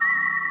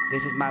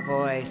This is my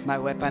voice, my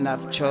weapon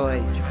of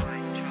choice.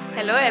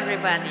 Hello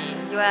everybody,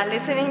 you are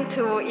listening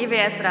to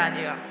IVS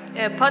Radio,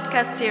 a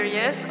podcast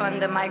series on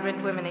the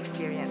migrant women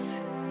experience.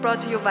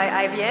 Brought to you by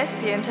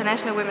IVS, the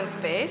International Women's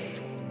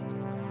Space.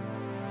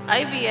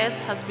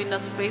 IVS has been a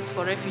space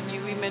for refugee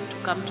women to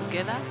come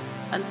together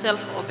and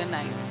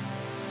self-organize.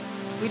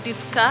 We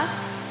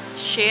discuss,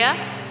 share,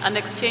 and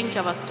exchange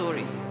our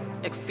stories,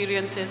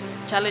 experiences,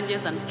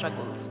 challenges, and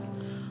struggles.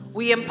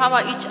 We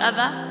empower each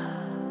other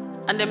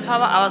and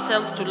empower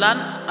ourselves to learn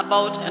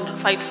about and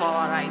fight for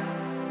our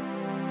rights.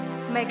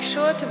 Make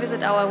sure to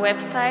visit our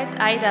website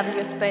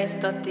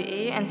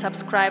iwspace.de and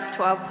subscribe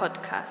to our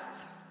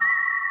podcasts.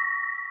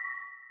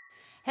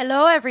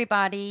 Hello,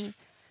 everybody.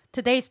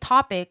 Today's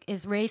topic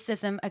is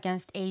racism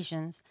against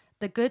Asians,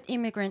 the good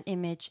immigrant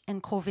image,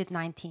 and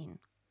COVID-19.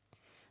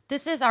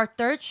 This is our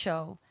third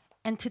show,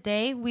 and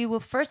today we will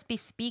first be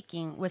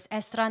speaking with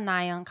Estra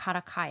Nayan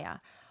Karakaya,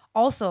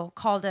 also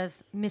called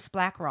as Miss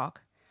Blackrock,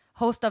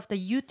 host of the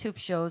YouTube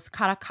shows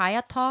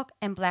Karakaya Talk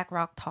and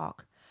Blackrock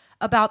Talk,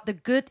 about the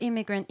good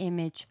immigrant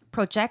image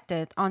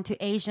projected onto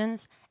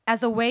Asians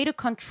as a way to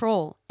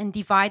control and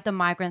divide the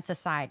migrant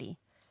society.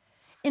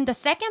 In the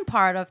second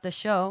part of the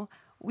show,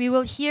 we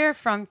will hear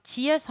from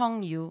Chie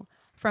Song Yu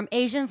from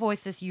Asian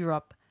Voices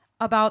Europe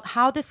about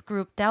how this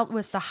group dealt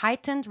with the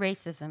heightened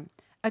racism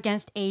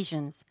against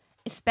Asians,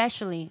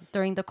 especially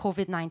during the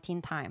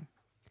COVID-19 time.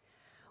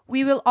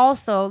 We will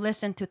also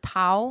listen to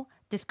Tao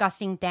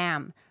discussing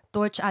DAM,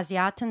 Deutsch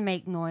Asiaten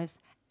Make Noise,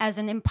 as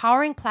an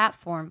empowering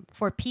platform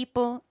for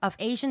people of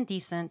Asian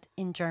descent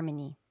in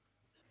Germany.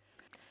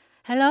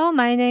 Hello,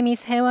 my name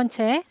is Haewon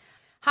Che.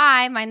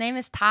 Hi, my name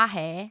is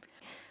Tae.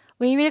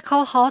 We will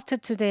co-host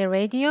today's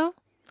radio,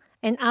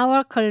 and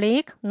our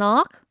colleague,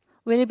 Nok,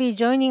 will be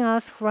joining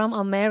us from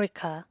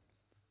America.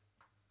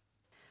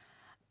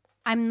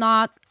 I'm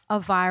not a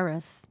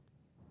virus.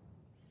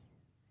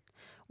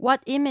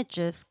 What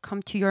images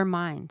come to your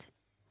mind?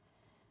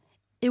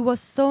 It was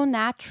so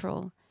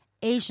natural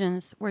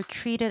Asians were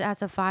treated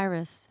as a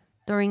virus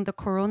during the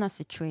corona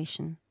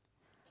situation.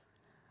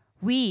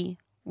 We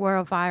were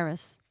a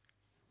virus.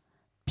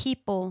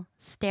 People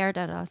stared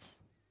at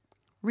us,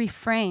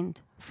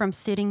 refrained from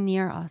sitting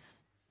near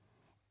us,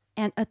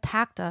 and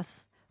attacked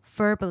us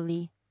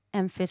verbally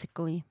and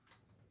physically.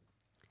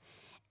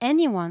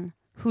 Anyone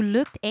who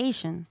looked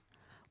Asian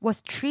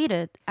was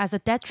treated as a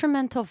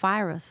detrimental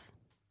virus.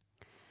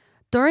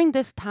 During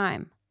this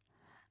time,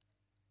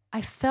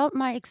 I felt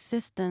my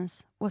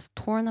existence was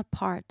torn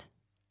apart.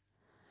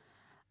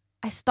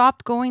 I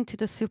stopped going to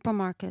the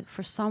supermarket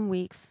for some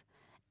weeks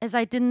as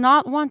I did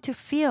not want to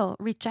feel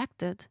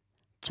rejected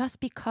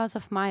just because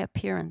of my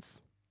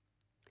appearance.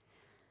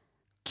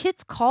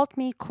 Kids called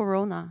me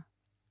Corona,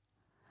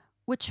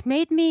 which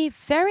made me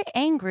very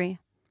angry,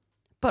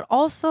 but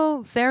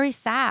also very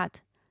sad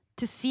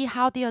to see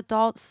how the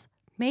adults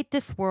made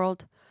this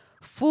world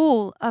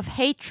full of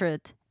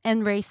hatred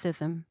and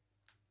racism.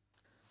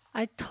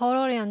 I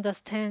totally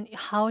understand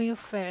how you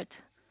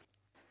felt.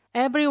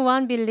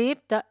 Everyone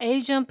believed the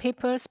Asian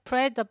people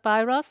spread the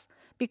virus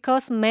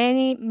because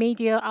many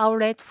media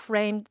outlets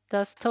framed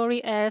the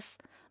story as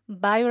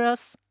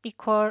virus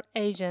equal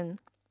Asian.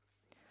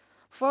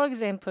 For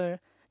example,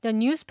 the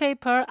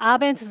newspaper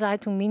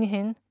Abendzeitung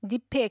München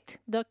depicted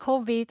the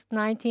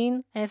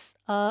COVID-19 as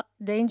a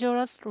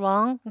dangerous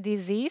lung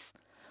disease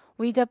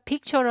with a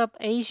picture of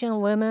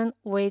Asian women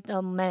with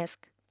a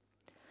mask.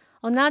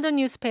 Another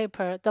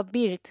newspaper, The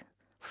Bild,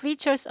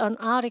 features an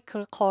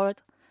article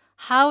called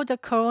How the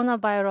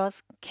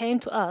Coronavirus Came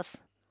to Us,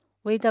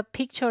 with a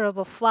picture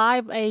of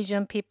 5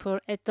 Asian people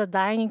at the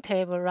dining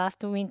table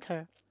last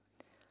winter.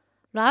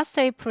 Last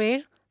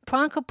April,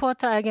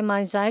 Frankfurter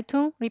Allgemeine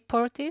Zeitung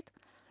reported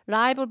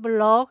live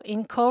blog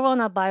in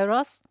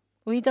coronavirus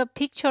with a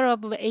picture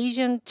of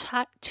Asian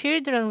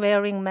children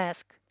wearing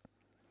masks.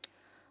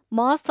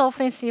 Most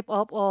offensive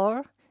of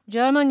all,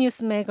 German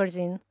news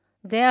magazine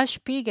Der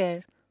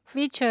Spiegel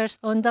features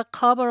on the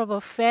cover of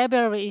a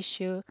February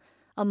issue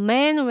a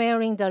man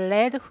wearing the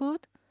red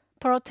hood,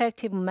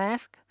 protective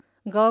mask,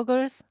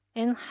 goggles,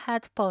 and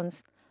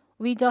headphones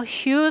with a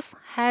huge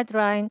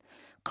headline,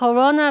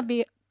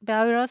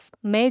 Coronavirus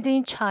Made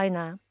in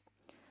China.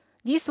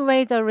 This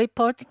way the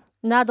report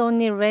not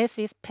only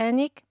raises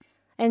panic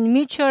and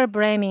mutual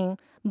blaming,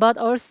 but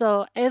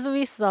also, as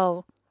we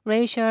saw,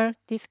 racial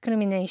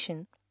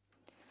discrimination.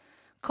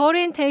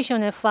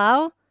 Co-orientation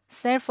FAO,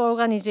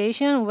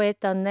 self-organization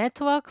with a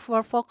network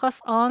for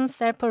focus on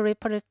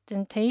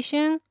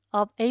self-representation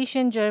of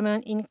Asian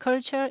German in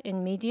culture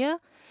and media,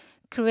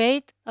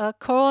 create a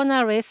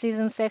Corona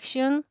racism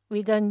section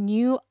with a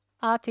new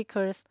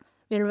articles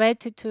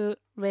related to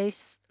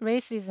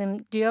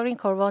racism during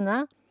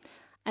Corona,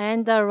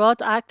 and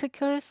wrote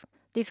articles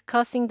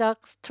discussing the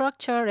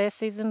structural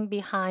racism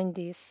behind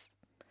this.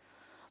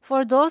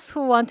 For those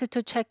who wanted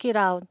to check it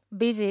out,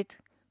 visit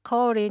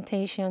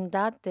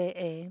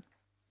coorientation.de.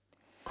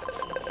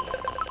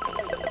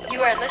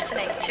 You are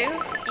listening to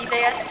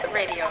IVS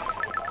Radio.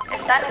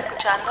 Están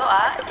escuchando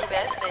a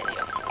IVS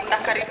Radio.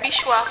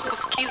 Nakaribishwa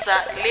kusikiza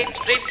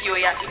radio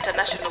ya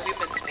International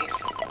Women's Space.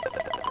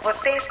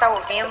 Você está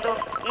ouvindo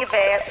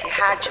IVS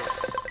Rádio.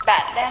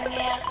 بعد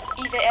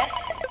EVS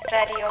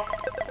Radio.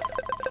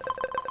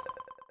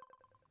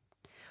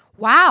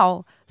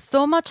 Wow,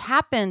 so much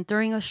happened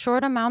during a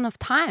short amount of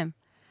time.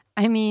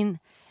 I mean,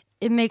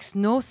 it makes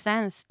no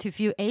sense to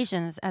view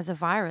Asians as a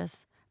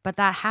virus, but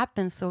that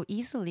happens so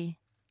easily.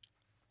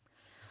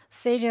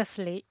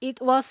 Seriously,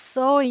 it was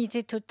so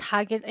easy to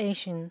target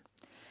Asian.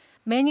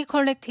 Many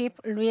collectives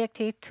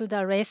reacted to the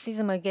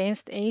racism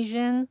against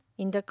Asian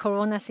in the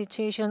corona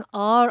situation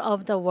all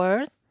over the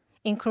world,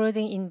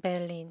 including in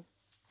Berlin.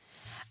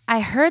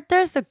 I heard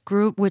there's a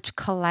group which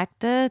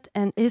collected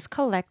and is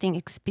collecting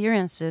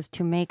experiences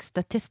to make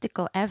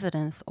statistical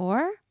evidence,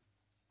 or?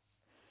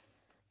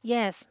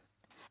 Yes,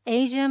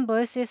 Asian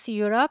Voices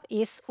Europe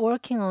is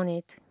working on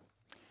it.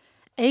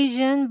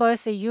 Asian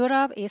Voices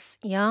Europe is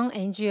a young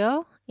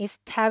NGO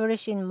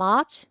established in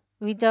March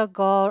with the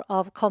goal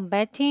of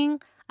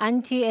combating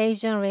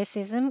anti-Asian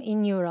racism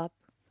in Europe.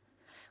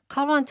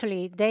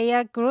 Currently, they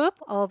are a group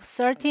of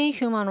 13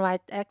 human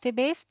rights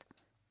activists,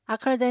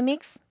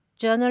 academics,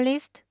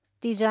 journalists,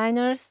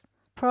 designers,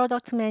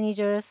 product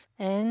managers,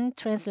 and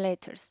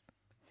translators.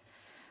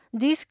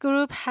 This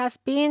group has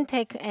been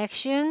taking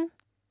action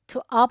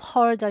to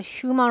uphold the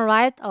human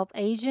rights of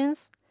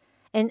Asians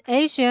and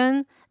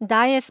Asian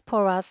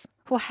diasporas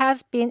who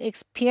has been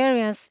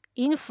experiencing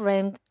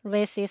inflamed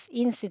racist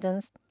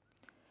incidents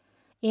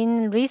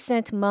in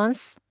recent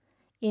months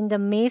in the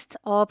midst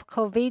of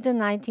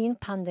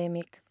COVID-19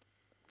 pandemic.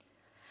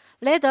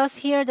 Let us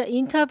hear the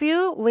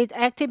interview with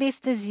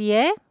activist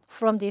Zie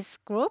from this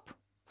group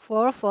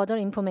for further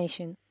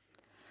information.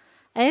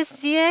 As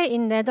Zie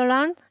in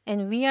Netherlands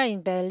and we are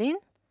in Berlin,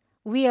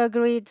 we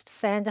agreed to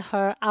send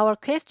her our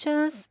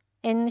questions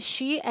and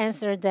she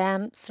answered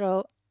them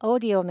through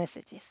audio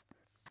messages.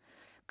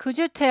 Could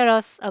you tell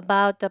us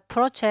about the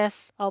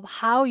process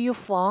of how you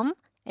form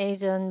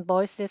Asian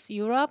Voices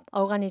Europe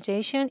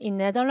organization in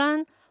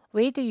Netherlands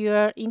with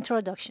your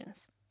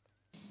introductions?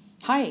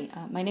 Hi,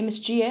 my name is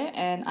Jie,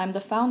 and I'm the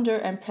founder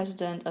and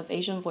president of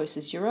Asian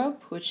Voices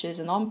Europe, which is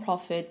a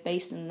non-profit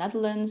based in the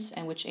Netherlands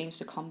and which aims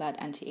to combat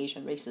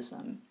anti-Asian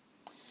racism.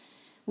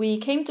 We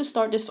came to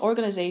start this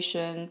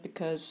organization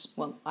because,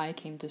 I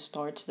came to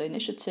start the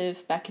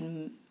initiative back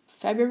in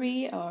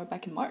February or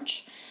back in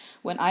March,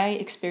 when I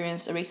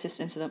experienced a racist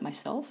incident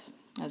myself.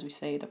 As we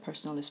say, the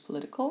personal is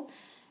political.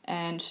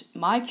 And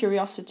my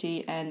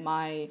curiosity and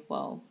my,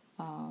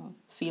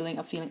 feeling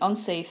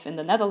unsafe in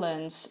the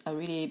Netherlands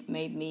really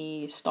made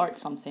me start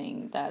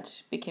something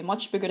that became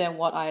much bigger than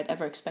what I had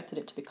ever expected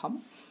it to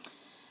become.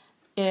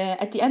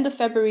 At the end of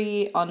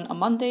February, on a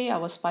Monday, I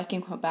was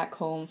biking back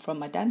home from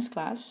my dance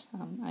class.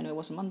 I know it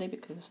was a Monday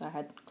because I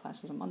had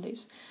classes on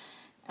Mondays.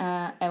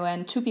 And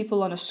when two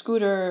people on a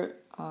scooter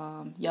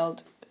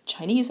yelled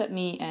Chinese at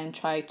me and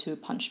tried to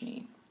punch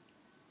me.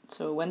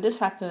 So when this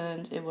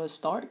happened, it was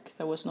dark.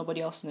 There was nobody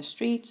else in the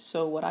street.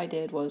 So what I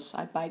did was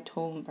I biked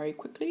home very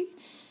quickly.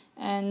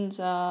 And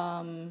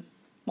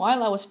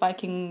while I was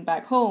biking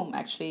back home,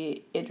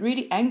 actually, it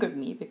really angered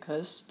me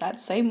because that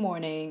same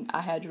morning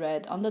I had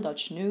read on the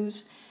Dutch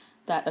news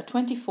that a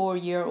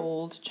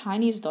 24-year-old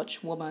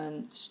Chinese-Dutch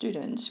woman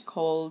student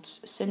called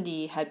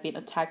Cindy had been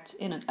attacked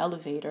in an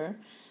elevator.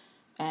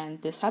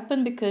 And this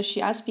happened because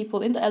she asked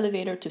people in the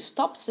elevator to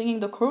stop singing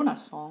the Corona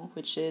song,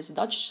 which is a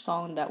Dutch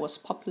song that was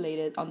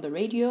populated on the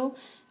radio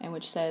and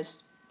which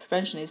says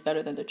prevention is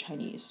better than the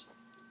Chinese.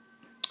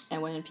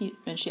 And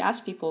when she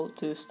asked people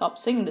to stop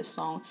singing this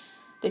song,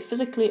 they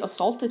physically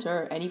assaulted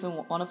her, and even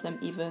one of them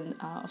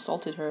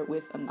assaulted her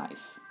with a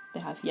knife. They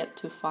have yet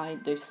to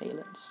find the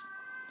assailants.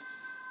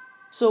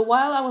 So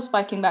while I was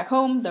biking back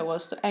home, there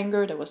was the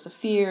anger, there was the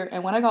fear,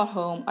 and when I got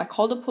home, I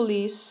called the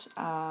police,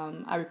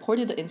 I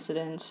reported the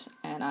incident,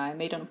 and I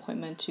made an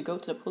appointment to go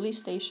to the police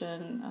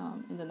station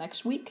in the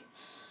next week.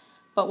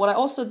 But what I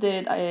also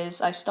did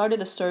is I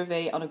started a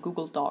survey on a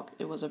Google Doc.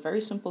 It was a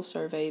very simple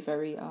survey,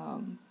 very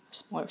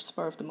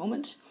spur of the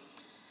moment,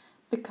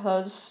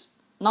 because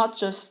not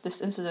just this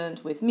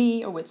incident with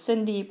me or with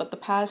Cindy, but the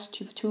past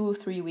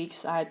 2-3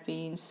 weeks I've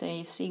been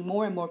seeing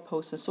more and more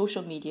posts on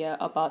social media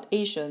about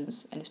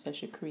Asians, and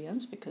especially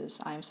Koreans,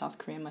 because I am South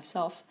Korean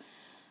myself,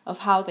 of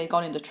how they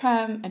got in the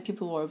tram and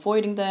people were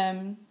avoiding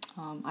them.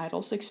 I had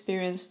also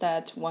experienced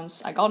that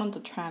once I got on the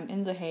tram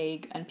in The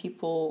Hague and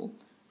people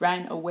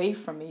ran away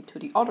from me to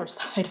the other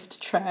side of the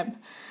tram.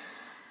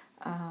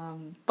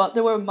 But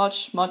there were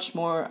much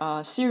more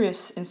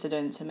serious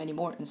incidents and many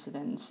more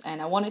incidents, and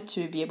I wanted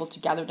to be able to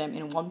gather them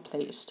in one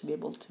place to be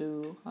able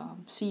to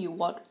see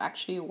what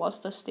actually was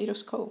the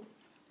status quo.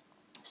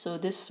 So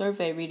this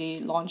survey really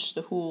launched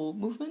the whole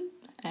movement,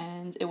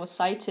 and it was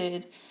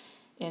cited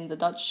in the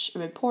Dutch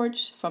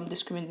report from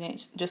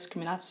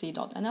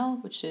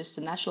discriminatie.nl, which is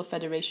the National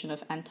Federation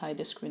of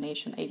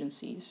Anti-Discrimination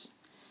Agencies.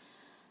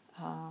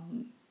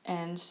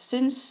 And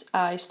since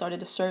I started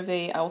the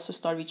survey, I also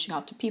started reaching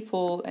out to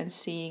people and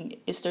seeing,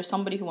 is there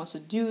somebody who wants to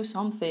do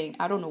something?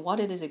 I don't know what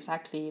it is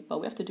exactly, but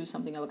we have to do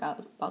something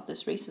about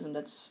this racism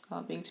that's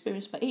being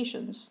experienced by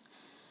Asians.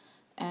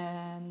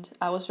 And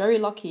I was very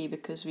lucky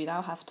because we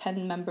now have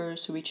 10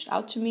 members who reached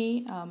out to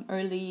me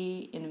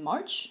early in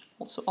March,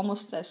 also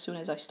almost as soon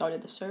as I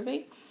started the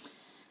survey.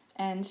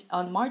 And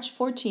on March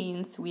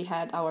 14th, we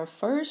had our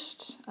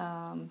first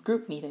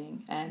group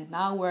meeting, and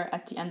now we're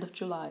at the end of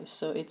July.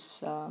 So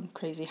it's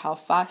crazy how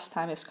fast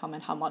time has come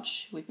and how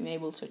much we've been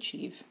able to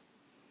achieve.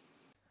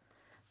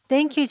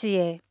 Thank you,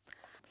 Jie.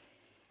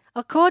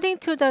 According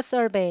to the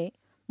survey,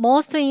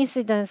 most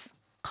incidents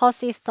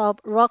consist of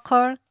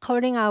workers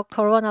calling out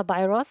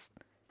coronavirus,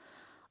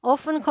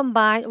 often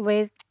combined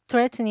with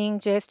threatening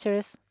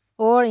gestures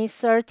or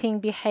insulting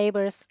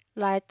behaviors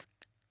like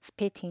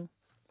spitting.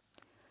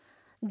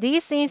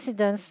 These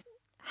incidents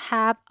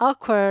have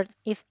occurred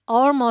in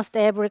almost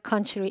every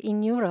country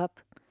in Europe.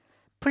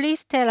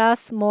 Please tell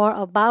us more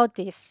about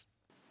this.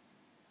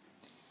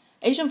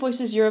 Asian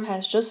Voices Europe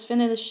has just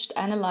finished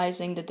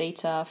analyzing the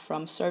data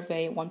from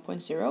Survey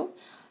 1.0.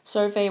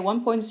 Survey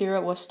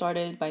 1.0 was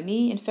started by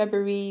me in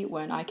February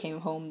when I came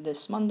home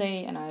this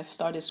Monday, and I've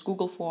started this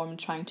Google form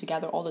trying to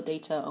gather all the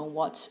data on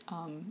what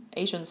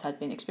Asians had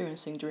been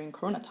experiencing during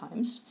Corona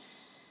times.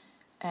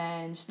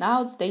 And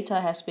now the data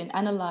has been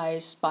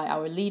analyzed by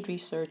our lead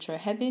researcher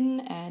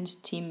Hebin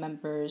and team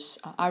members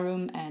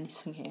Arum and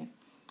Seunghae.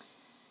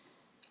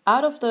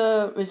 Out of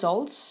the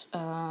results,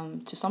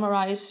 to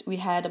summarize, we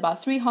had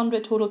about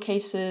 300 total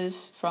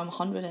cases from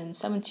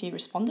 170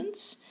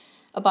 respondents.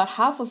 About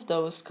half of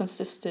those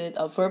consisted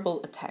of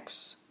verbal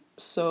attacks.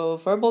 So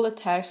verbal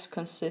attacks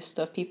consist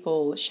of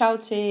people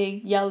shouting,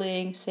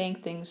 yelling, saying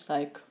things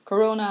like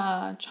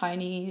Corona,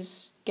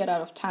 Chinese, get out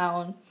of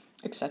town,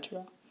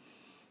 etc.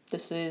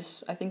 This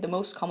is, I think, the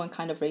most common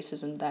kind of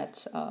racism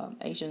that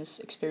Asians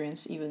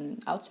experience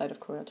even outside of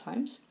Corona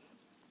times.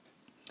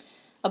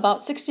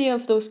 About 60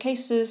 of those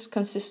cases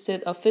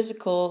consisted of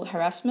physical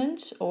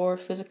harassment or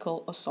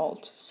physical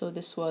assault. So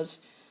this was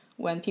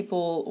when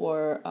people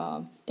were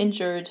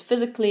injured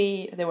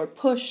physically, they were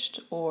pushed,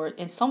 or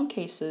in some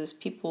cases,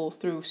 people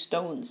threw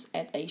stones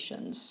at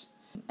Asians.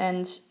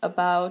 And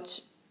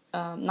about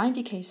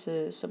 90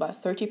 cases,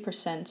 about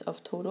 30%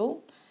 of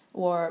total,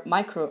 or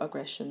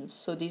microaggressions.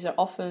 So these are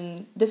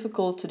often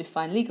difficult to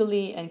define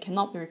legally and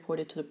cannot be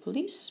reported to the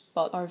police,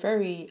 but are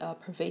very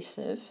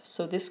pervasive.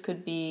 So this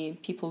could be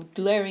people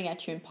glaring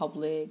at you in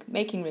public,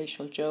 making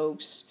racial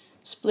jokes,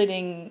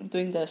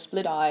 doing the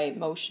split eye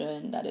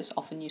motion that is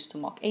often used to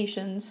mock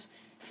Asians,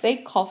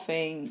 fake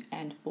coughing,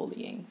 and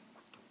bullying.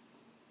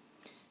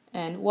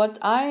 And what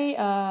I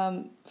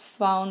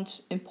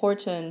found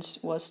important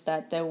was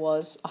that there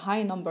was a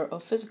high number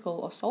of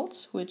physical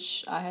assaults,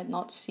 which I had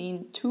not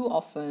seen too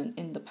often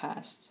in the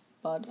past.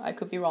 But I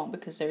could be wrong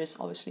because there is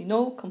obviously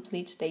no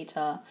complete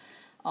data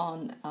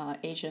on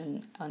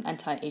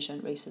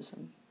anti-Asian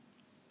racism.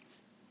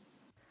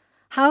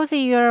 How's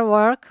your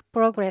work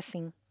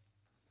progressing?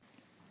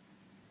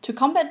 To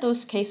combat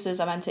those cases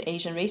of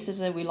anti-Asian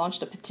racism, we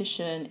launched a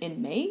petition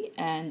in May,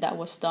 and that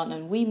was done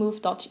on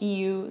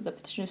wemove.eu. The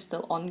petition is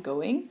still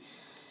ongoing.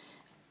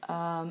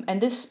 And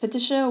this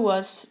petition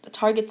was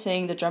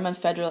targeting the German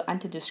Federal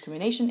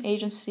Anti-Discrimination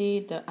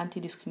Agency, the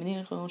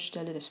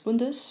Antidiskriminierungsstelle des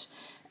Bundes,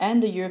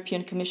 and the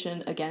European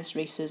Commission Against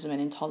Racism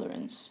and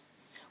Intolerance.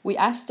 We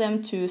asked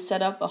them to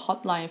set up a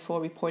hotline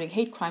for reporting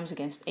hate crimes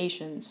against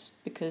Asians,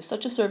 because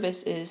such a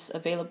service is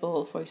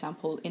available, for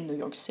example, in New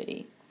York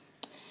City.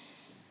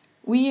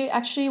 We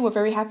actually were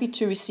very happy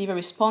to receive a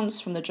response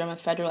from the German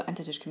Federal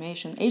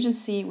Anti-Discrimination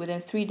Agency within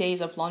 3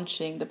 days of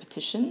launching the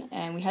petition,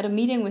 and we had a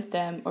meeting with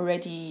them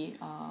already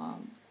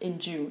in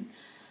June.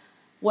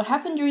 What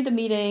happened during the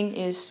meeting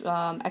is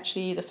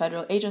actually the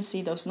federal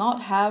agency does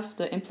not have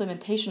the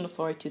implementation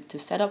authority to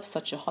set up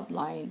such a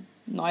hotline.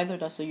 Neither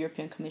does the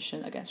European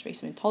Commission Against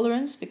Racism and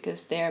Intolerance,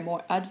 because they are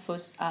more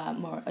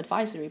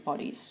advisory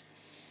bodies.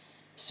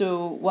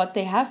 So what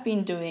they have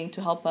been doing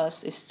to help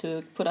us is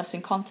to put us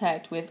in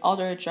contact with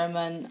other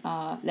German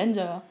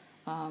Länder,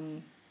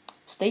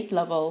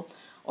 state-level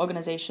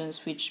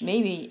organizations which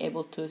may be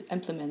able to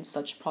implement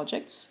such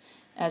projects,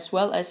 as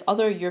well as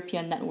other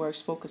European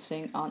networks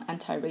focusing on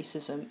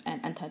anti-racism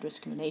and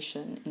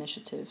anti-discrimination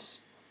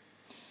initiatives.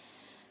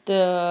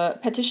 The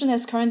petition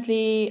has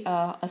currently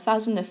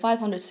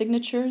 1,500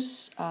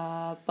 signatures,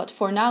 but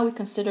for now we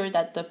consider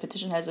that the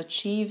petition has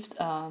achieved,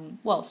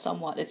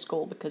 somewhat its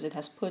goal, because it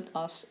has put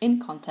us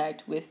in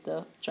contact with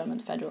the German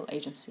federal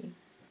agency.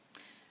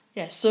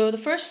 Yes, so the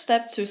first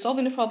step to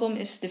solving the problem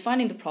is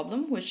defining the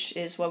problem, which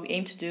is what we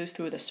aim to do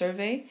through the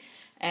survey.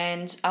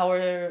 And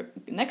our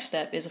next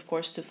step is, of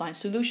course, to find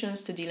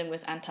solutions to dealing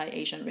with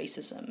anti-Asian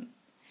racism.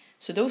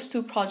 So those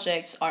two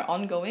projects are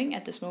ongoing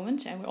at this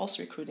moment, and we're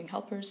also recruiting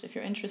helpers if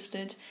you're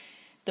interested.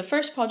 The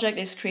first project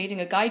is creating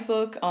a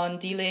guidebook on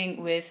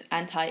dealing with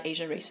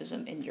anti-Asian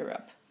racism in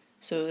Europe.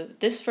 So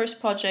this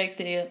first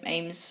project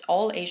aims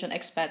all Asian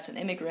expats and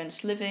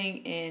immigrants living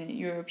in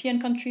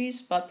European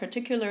countries, but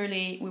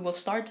particularly we will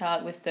start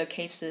out with the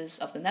cases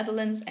of the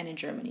Netherlands and in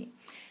Germany.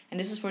 And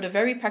this is for the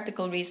very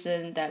practical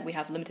reason that we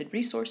have limited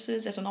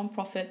resources as a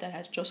nonprofit that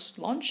has just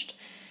launched,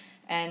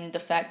 and the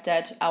fact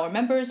that our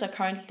members are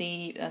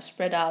currently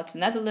spread out in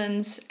the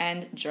Netherlands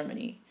and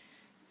Germany.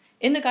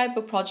 In the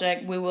guidebook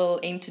project, we will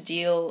aim to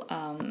deal,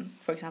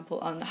 for example,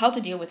 on how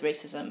to deal with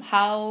racism.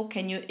 How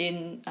can you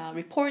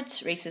report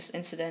racist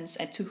incidents,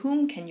 and to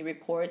whom can you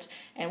report,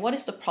 and what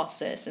is the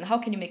process, and how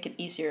can you make it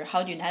easier?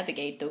 How do you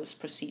navigate those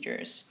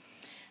procedures?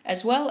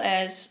 As well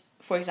as,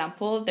 for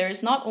example, there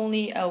is not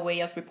only a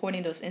way of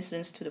reporting those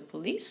incidents to the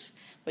police,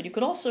 but you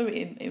could also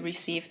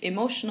receive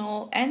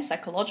emotional and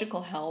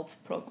psychological help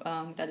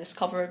that is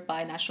covered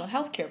by national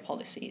healthcare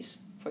policies.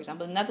 For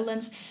example, in the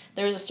Netherlands,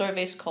 there is a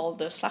service called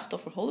the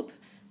Slachtofferhulp,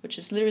 which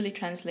is literally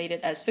translated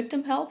as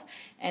victim help,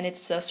 and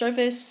it's a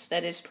service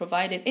that is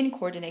provided in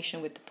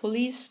coordination with the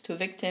police to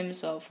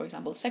victims of, for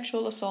example,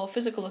 sexual assault,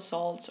 physical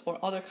assault,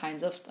 or other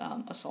kinds of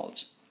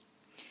assault.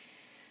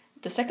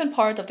 The second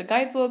part of the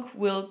guidebook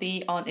will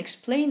be on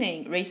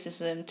explaining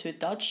racism to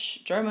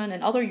Dutch, German,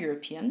 and other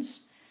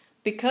Europeans.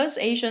 Because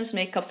Asians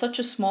make up such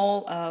a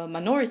small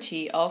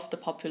minority of the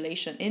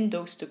population in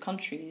those two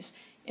countries,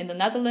 in the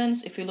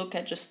Netherlands, if you look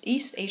at just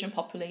East Asian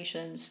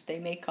populations, they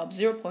make up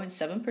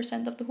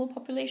 0.7% of the whole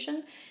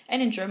population.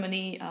 And in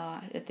Germany,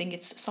 I think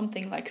it's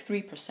something like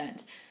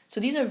 3%. So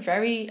these are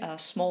very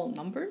small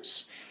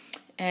numbers.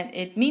 And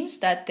it means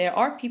that there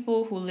are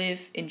people who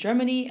live in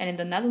Germany and in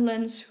the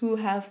Netherlands who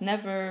have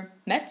never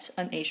met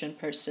an Asian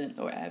person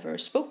or ever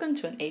spoken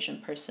to an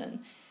Asian person.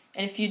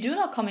 And if you do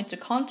not come into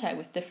contact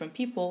with different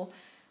people,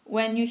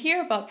 when you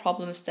hear about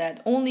problems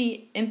that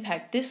only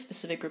impact this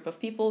specific group of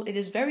people, it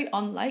is very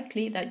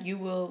unlikely that you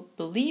will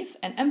believe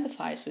and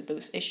empathize with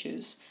those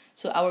issues.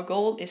 So our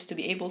goal is to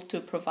be able to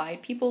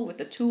provide people with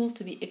the tool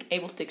to be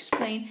able to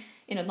explain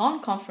in a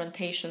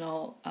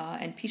non-confrontational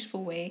and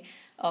peaceful way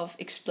of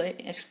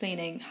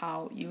explaining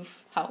how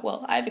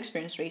I've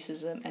experienced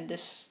racism, and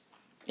this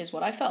is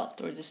what I felt,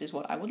 or this is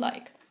what I would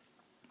like.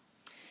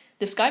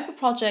 This guidebook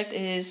project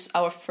is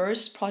our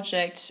first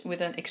project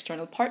with an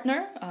external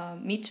partner,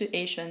 Meet to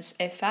Asians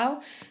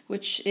e.V.,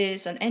 which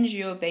is an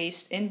NGO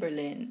based in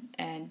Berlin.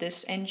 And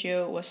this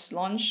NGO was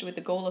launched with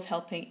the goal of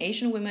helping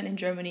Asian women in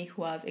Germany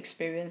who have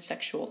experienced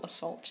sexual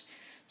assault.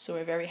 So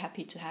we're very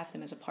happy to have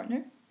them as a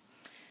partner.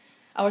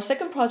 Our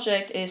second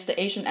project is the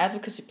Asian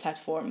Advocacy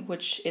Platform,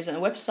 which is a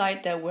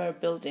website that we're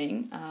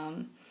building.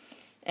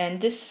 And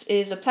this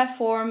is a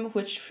platform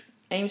which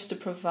aims to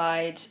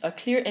provide a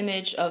clear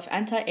image of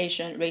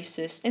anti-Asian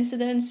racist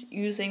incidents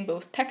using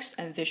both text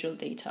and visual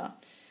data.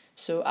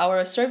 So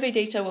our survey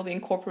data will be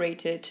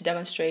incorporated to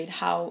demonstrate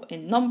how,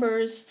 in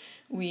numbers,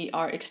 we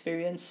are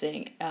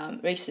experiencing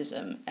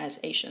racism as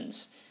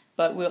Asians.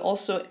 But we'll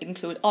also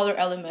include other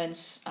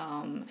elements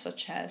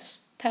such as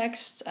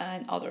text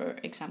and other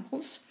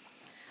examples.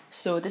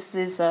 So this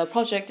is a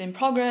project in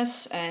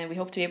progress, and we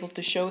hope to be able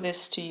to show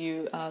this to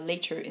you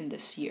later in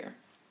this year.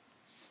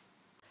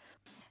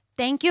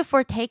 Thank you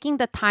for taking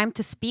the time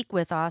to speak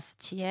with us,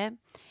 Chie.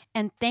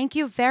 And thank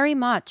you very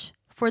much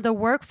for the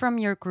work from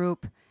your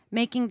group,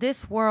 making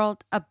this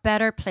world a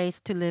better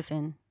place to live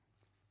in.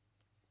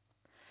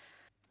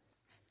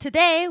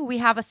 Today, we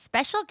have a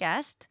special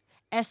guest,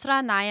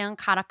 Esra Nayan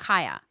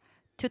Karakaya,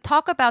 to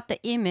talk about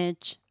the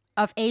image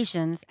of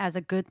Asians as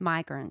a good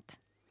migrant.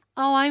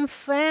 Oh, I'm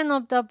fan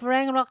of the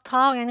Brain Rock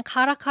talk and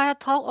Karakaya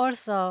talk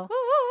also. Woo,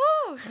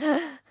 woo, woo.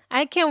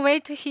 I can't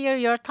wait to hear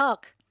your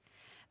talk.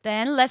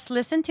 Then let's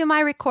listen to my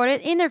recorded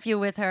interview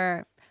with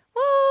her.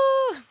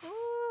 Woo!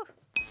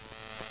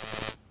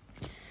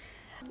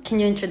 Can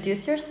you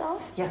introduce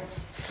yourself? Yes.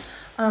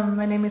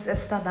 My name is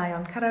Esra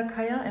Nayan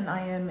Karakaya, and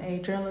I am a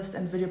journalist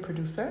and video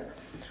producer.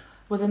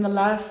 Within the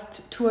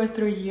last 2 or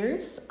 3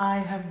 years, I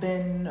have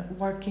been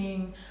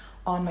working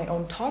on my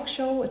own talk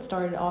show. It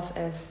started off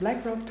as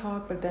Black Rock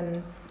Talk, but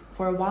then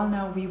for a while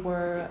now we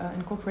were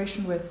in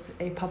cooperation with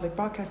a public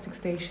broadcasting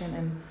station,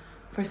 and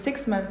for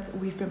 6 months,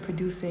 we've been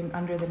producing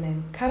under the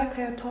name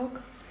Karakaya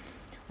Talk.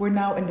 We're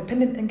now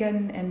independent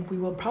again, and we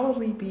will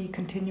probably be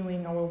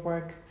continuing our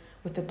work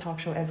with the talk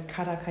show as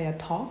Karakaya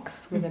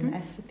Talks, with an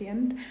S at the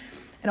end.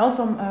 And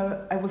also,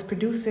 I was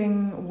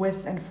producing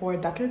with and for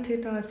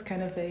Datteltäter.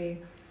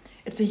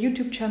 It's a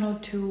YouTube channel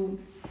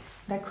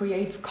that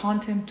creates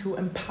content to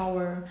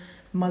empower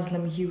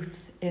Muslim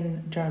youth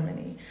in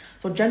Germany.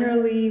 So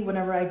generally,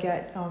 whenever I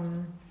get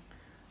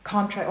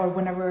contract, or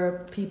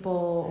whenever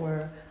people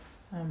or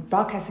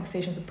broadcasting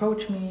stations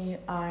approach me,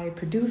 I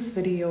produce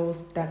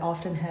videos that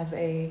often have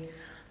a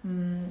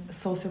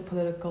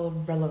socio-political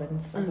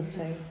relevance, I would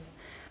say.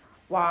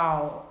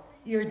 Wow,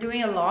 you're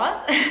doing a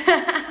lot.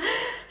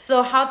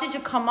 So how did you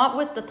come up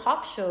with the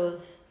talk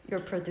shows you're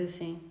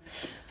producing?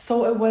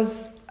 So it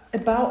was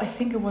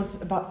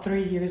about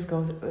 3 years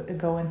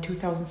ago in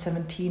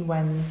 2017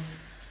 when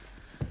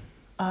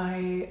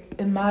I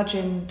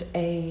imagined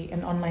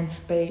an online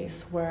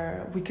space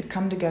where we could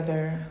come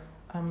together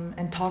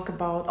and talk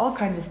about all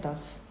kinds of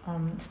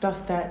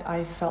stuff that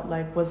I felt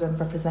like wasn't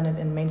represented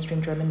in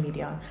mainstream German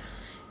media.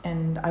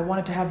 And I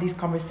wanted to have these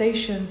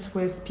conversations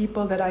with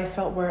people that I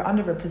felt were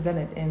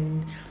underrepresented,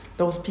 and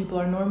those people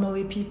are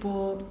normally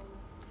people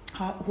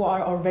who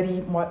are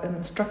already more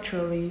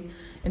structurally,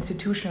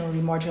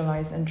 institutionally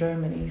marginalized in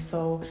Germany.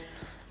 So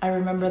I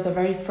remember the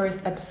very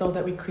first episode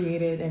that we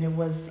created, and it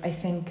was, I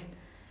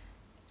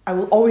I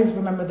will always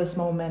remember this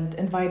moment,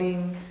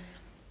 inviting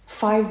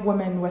 5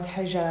 women with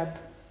hijab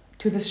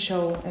to this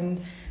show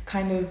and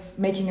kind of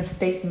making a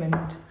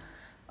statement.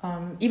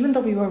 Even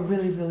though we were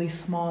really, really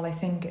small, I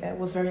think it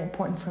was very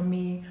important for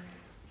me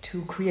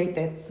to create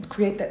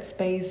that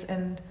space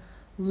and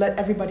let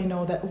everybody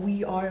know that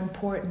we are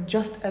important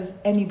just as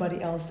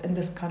anybody else in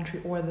this country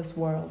or this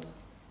world.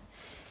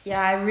 Yeah,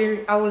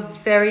 I was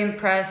very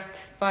impressed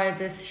by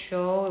this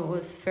show. It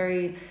was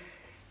very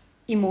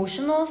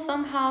emotional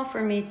somehow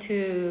for me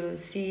to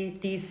see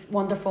these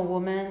wonderful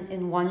women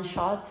in one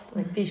shot,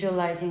 like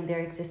visualizing their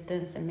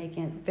existence and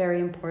making it very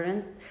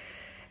important.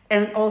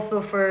 And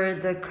also for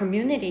the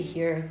community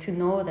here to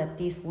know that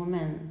these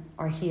women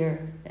are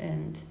here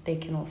and they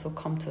can also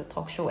come to a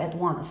talk show at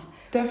once.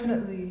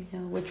 Definitely. Yeah,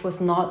 which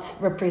was not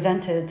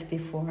represented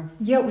before.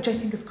 Yeah, which I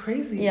think is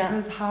crazy. Yeah.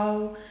 Because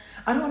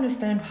I don't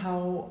understand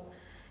how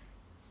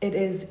it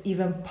is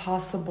even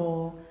possible.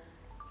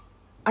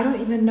 I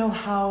don't even know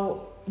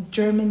how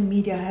German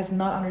media has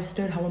not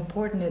understood how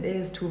important it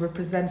is to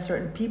represent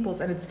certain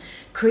peoples, and it's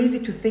crazy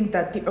to think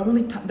that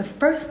the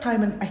first time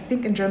I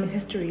think in German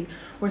history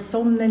where so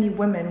many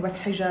women with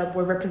hijab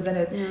were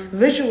represented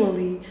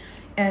visually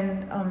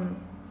and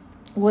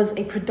was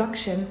a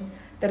production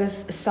that is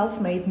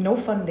self-made, no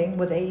funding,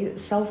 with a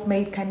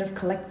self-made kind of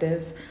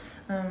collective,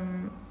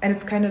 and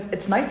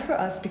it's nice for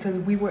us because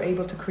we were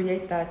able to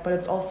create that, but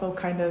it's also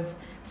kind of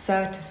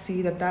sad to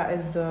see that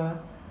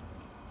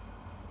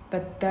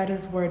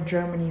is where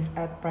Germany's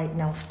at right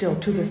now, still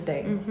to this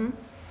day.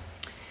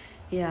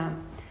 Yeah.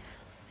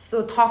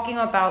 So talking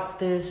about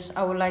this,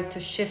 I would like to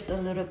shift a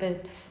little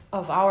bit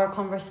of our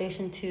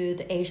conversation to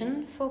the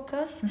Asian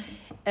focus.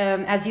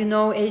 As you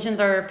know, Asians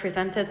are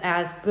represented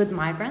as good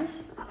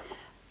migrants,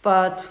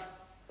 but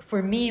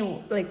for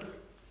me, like,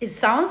 it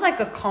sounds like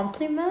a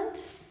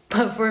compliment,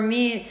 but for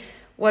me,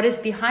 what is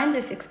behind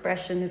this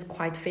expression is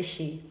quite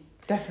fishy.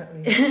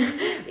 Definitely.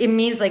 It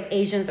means like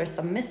Asians are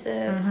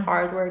submissive,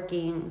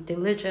 hardworking,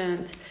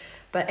 diligent.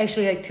 But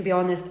actually, like, to be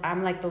honest,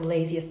 I'm like the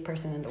laziest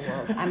person in the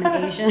world. I'm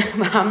an Asian,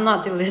 but I'm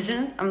not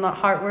diligent. I'm not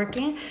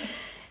hardworking.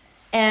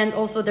 And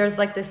also there's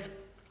like this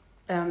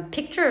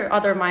picture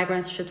other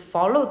migrants should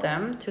follow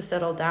them to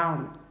settle down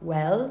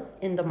well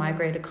in the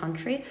migrated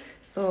country.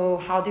 So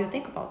how do you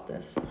think about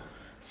this?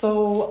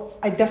 So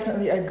I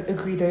definitely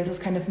agree. There's this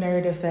kind of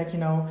narrative that,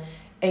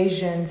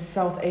 Asians,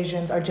 South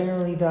Asians are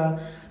generally the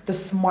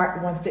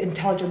smart ones, the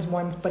intelligent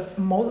ones, but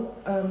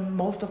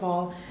most of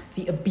all,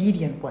 the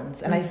obedient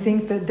ones. And I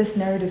think that this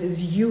narrative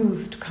is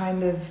used to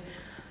kind of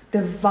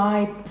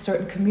divide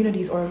certain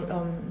communities or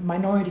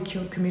minority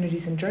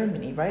communities in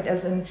Germany, right?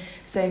 As in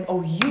saying,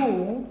 oh,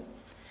 you,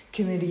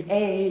 community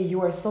A,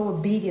 you are so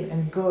obedient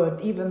and good,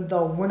 even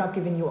though we're not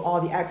giving you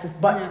all the access,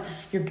 but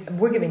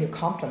we're giving you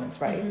compliments,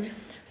 right?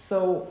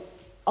 So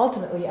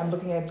ultimately, I'm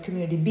looking at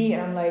community B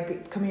and I'm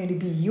like, community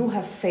B, you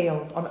have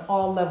failed on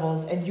all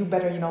levels and you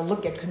better,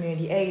 look at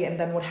community A. And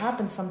then what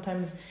happens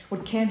sometimes,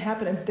 what can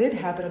happen and did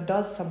happen and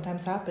does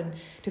sometimes happen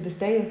to this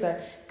day is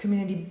that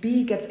community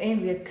B gets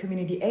angry at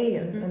community A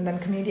and then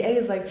community A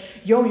is like,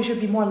 yo, you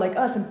should be more like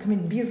us. And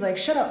community B is like,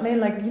 shut up,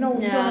 man. Like, you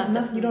don't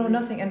know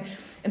nothing. And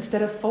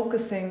instead of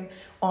focusing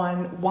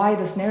on why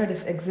this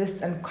narrative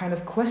exists and kind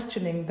of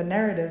questioning the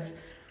narrative,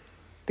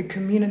 the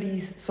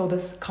communities, so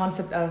this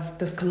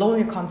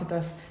colonial concept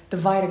of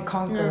divide and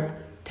conquer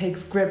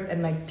takes grip,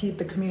 and like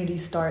the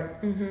communities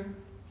start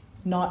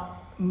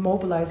not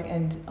mobilizing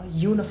and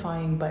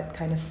unifying, but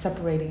kind of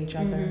separating each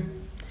other.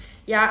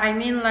 Yeah, I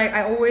mean, like,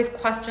 I always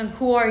question,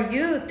 who are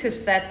you to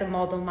set the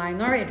model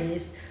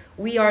minorities?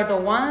 We are the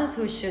ones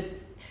who should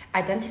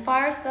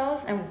identify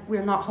ourselves, and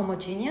we're not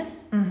homogeneous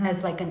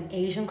as like an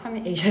Asian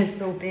community. Asia is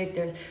so big,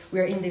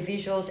 we're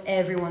individuals,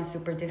 everyone's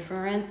super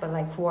different, but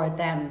like, who are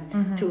them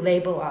to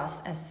label us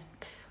as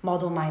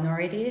model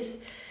minorities?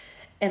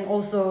 And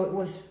also it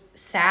was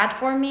sad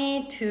for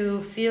me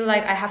to feel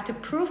like I have to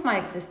prove my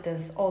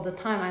existence all the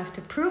time. I have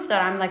to prove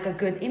that I'm like a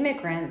good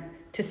immigrant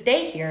to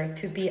stay here,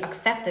 to be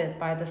accepted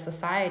by the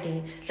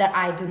society that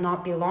I do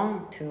not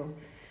belong to.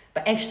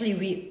 But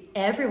actually,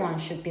 everyone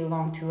should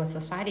belong to a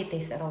society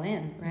they settle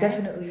in, right?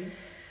 Definitely.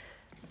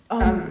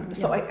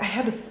 So I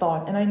had a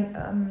thought,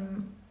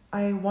 and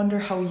I wonder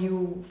how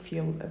you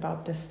feel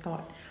about this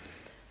thought.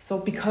 So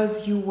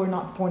because you were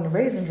not born and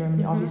raised in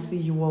Germany, obviously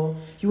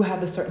you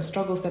have the certain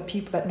struggles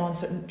that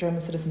non-certain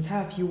German citizens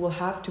have. You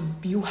have to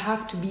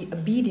be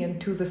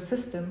obedient to the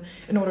system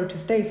in order to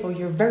stay. So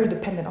you're very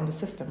dependent on the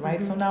system,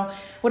 right? So now,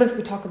 what if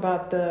we talk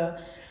about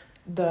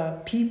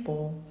the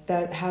people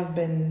that have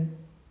been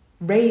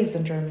raised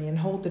in Germany and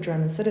hold the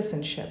German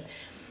citizenship?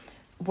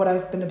 What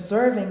I've been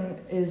observing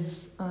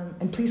is,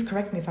 and please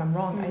correct me if I'm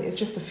wrong, it's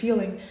just a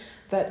feeling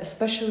that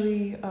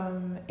especially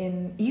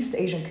in East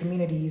Asian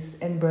communities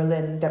in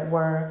Berlin that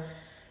were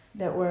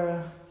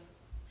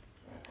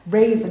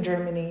raised in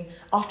Germany,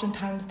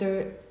 oftentimes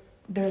they're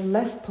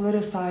less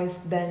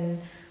politicized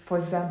than, for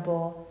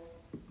example,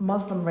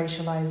 Muslim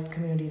racialized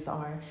communities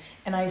are.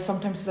 And I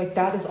sometimes feel like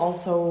that is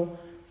also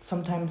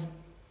sometimes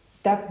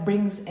that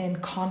brings in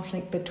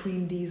conflict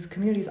between these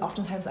communities.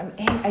 Oftentimes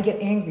I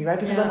get angry, right?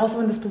 Because I'm also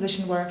in this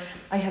position where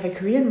I have a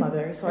Korean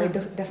mother, so I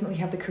definitely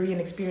have the Korean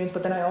experience,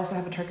 but then I also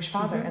have a Turkish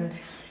father. And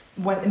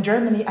when in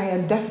Germany, I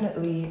am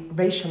definitely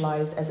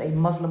racialized as a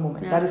Muslim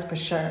woman. That is for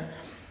sure.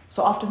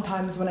 So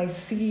oftentimes when I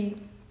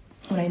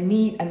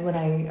meet and when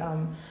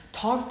I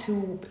talk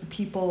to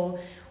people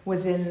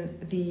within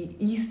the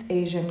East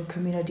Asian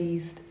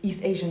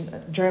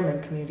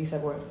German communities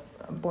that were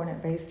born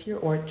and raised here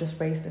or just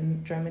raised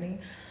in Germany,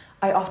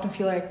 I often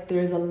feel like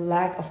there is a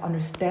lack of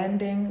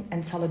understanding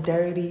and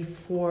solidarity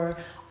for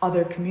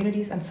other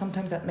communities, and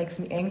sometimes that makes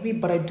me angry,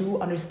 but I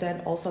do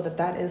understand also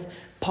that is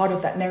part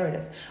of that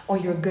narrative. Oh,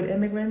 you're a good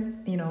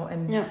immigrant,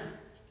 and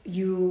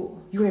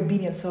you're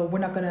obedient, so we're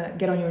not gonna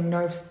get on your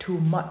nerves too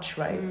much,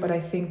 right? But I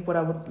think what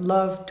I would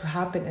love to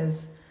happen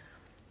is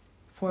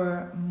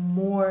for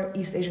more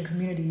East Asian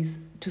communities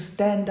to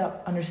stand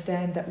up,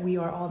 understand that we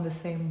are all in the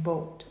same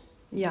boat.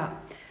 Yeah,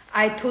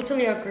 I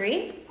totally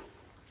agree.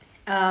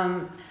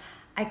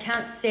 I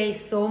can't say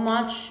so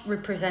much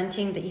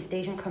representing the East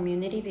Asian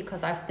community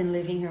because I've been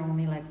living here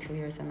only like 2.5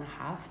 years.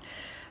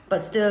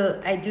 But still,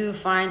 I do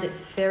find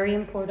it's very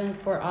important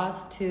for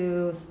us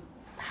to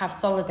have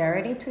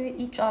solidarity to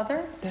each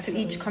other, to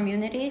each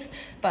communities.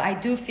 But I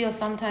do feel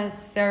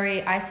sometimes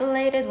very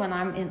isolated when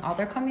I'm in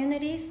other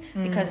communities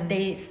because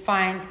they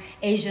find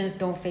Asians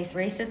don't face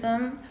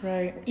racism.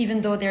 Right.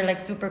 Even though they're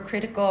like super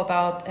critical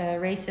about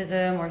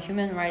racism or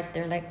human rights,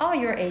 they're like, oh,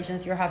 you're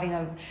Asians, you're having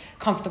a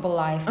comfortable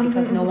life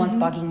because no one's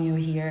bugging you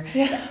here.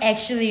 Yeah.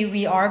 Actually,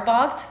 we are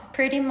bugged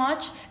pretty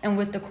much. And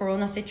with the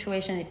Corona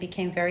situation, it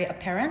became very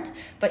apparent.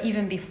 But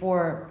even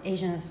before,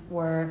 Asians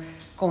were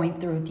going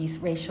through these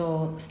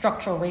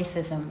structural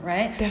racism,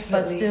 right? Definitely.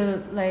 But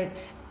still, like,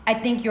 I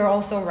think you're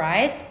also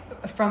right.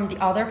 From the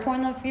other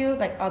point of view,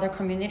 like other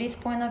communities'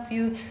 point of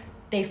view,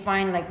 they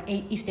find like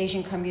East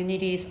Asian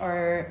communities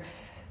are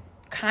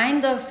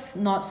kind of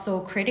not so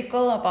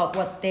critical about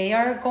what they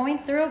are going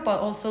through, but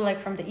also like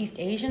from the East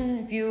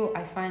Asian view,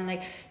 I find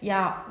like,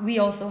 yeah, we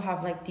also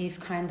have like these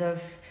kind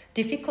of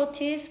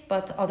difficulties,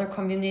 but other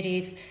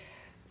communities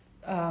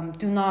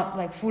do not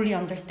like fully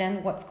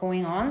understand what's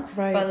going on.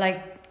 Right. But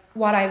like,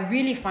 what I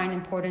really find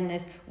important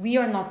is we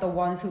are not the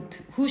ones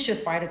who should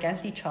fight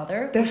against each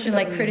other. Definitely. We should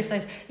like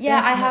criticize. Yeah,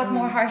 Definitely. I have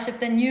more hardship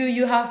than you.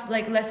 You have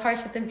like less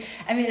hardship than me.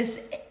 I mean,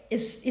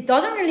 it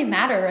doesn't really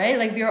matter, right?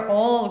 Like we are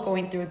all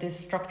going through this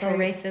structural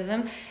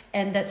racism,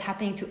 and that's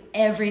happening to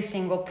every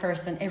single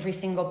person, every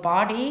single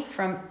body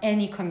from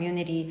any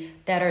community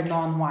that are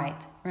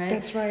non-white, right?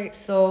 That's right.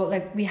 So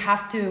like we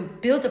have to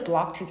build a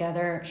block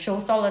together, show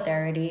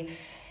solidarity,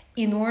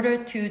 in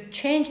order to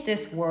change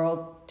this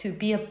world to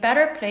be a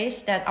better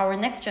place that our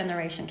next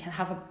generation can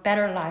have a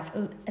better life,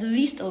 at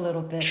least a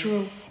little bit.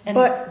 True.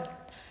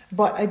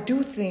 But I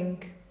do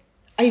think,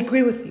 I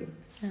agree with you,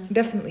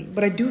 definitely.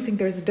 But I do think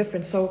there's a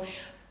difference. So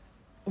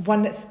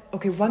one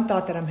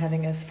thought that I'm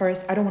having is,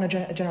 first, I don't want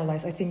to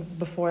generalize. I think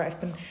before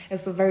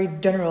it's a very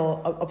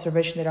general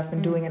observation that I've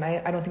been doing, and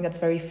I don't think that's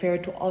very fair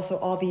to also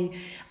all the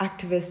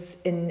activists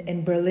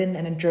in Berlin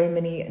and in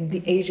Germany and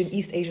the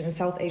East Asian and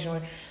South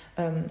Asian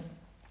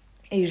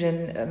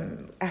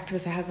Asian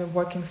activists that have been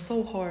working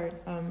so hard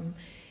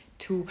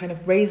to kind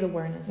of raise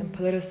awareness and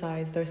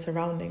politicize their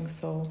surroundings.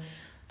 So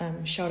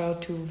shout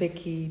out to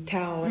Vicky,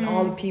 Tao, and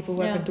all the people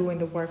who have been doing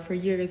the work for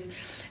years.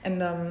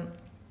 And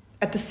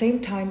at the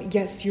same time,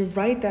 yes, you're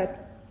right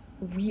that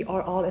we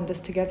are all in this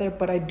together,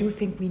 but I do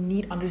think we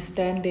need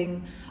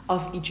understanding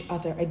of each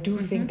other. I do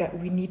think that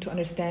we need to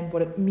understand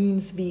what it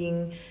means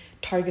being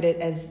targeted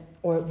as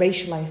or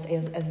racialized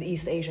as the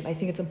East Asian. I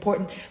think it's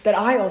important that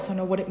I also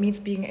know what it means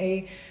being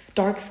a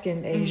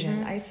dark-skinned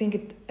Asian. I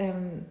think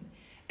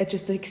it's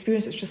just the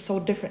experience is just so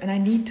different, and I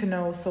need to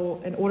know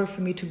so in order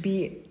for me to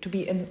be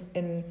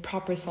in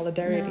proper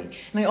solidarity.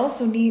 And I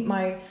also need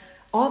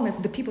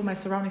the people in my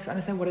surroundings to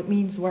understand what it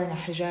means wearing a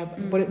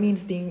hijab, what it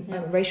means being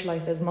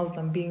racialized as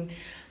Muslim,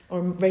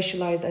 or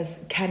racialized as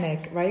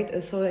Kanek,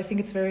 right? So I think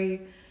it's very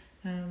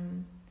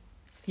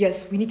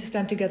yes, we need to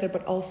stand together,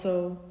 but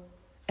also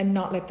and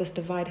not let this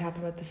divide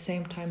happen, but at the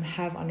same time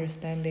have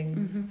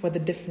understanding for the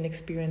different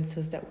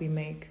experiences that we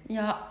make.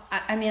 Yeah,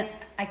 I mean,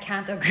 I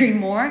can't agree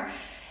more.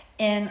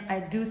 And I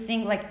do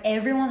think like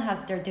everyone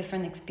has their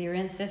different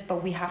experiences,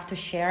 but we have to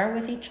share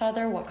with each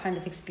other what kind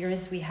of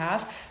experience we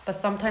have. But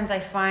sometimes I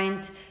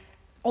find,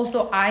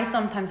 also I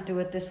sometimes do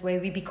it this way,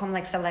 we become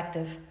like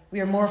selective.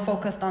 We are more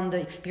focused on the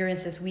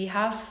experiences we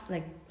have,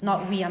 like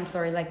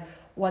like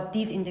what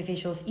these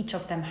individuals, each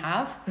of them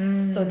have.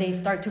 So they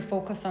start to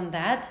focus on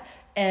that.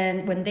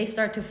 And when they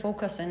start to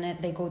focus on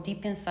it, they go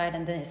deep inside,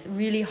 and then it's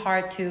really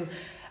hard to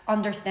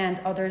understand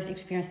others'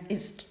 experience.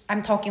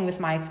 I'm talking with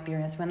my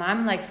experience. When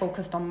I'm like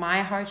focused on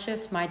my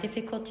hardships, my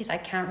difficulties, I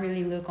can't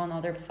really look on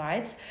other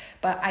sides.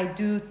 But I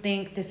do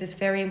think this is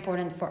very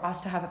important for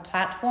us to have a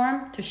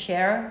platform to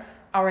share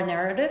our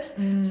narratives,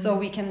 so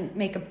we can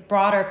make a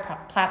broader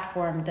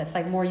platform that's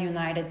like more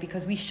united,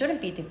 because we shouldn't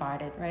be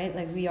divided, right?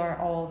 Like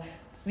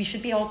we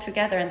should be all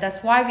together, and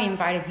that's why we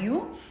invited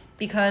you,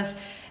 because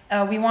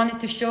we wanted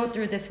to show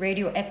through this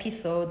radio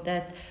episode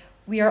that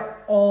we are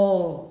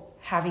all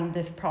having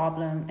this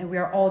problem and we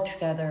are all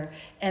together,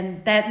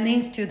 and that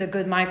leads to the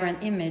good migrant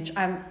image.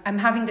 I'm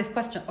having this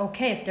question,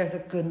 okay, if there's a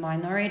good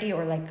minority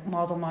or like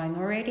model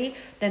minority,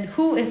 then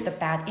who is the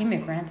bad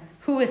immigrant,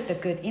 who is the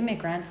good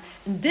immigrant?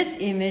 And this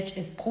image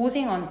is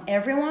posing on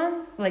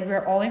everyone, like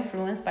we're all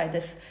influenced by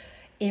this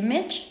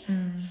image.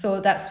 So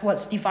that's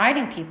what's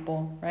dividing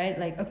people, right?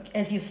 Like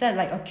as you said,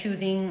 like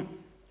accusing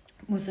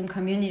Muslim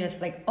communities,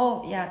 like,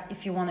 oh yeah,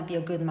 if you want to be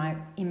a good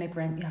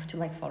immigrant, you have to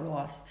like follow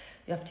us,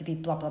 you have to be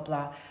blah blah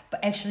blah.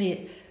 But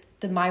actually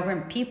the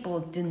migrant people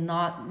did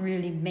not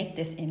really make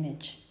this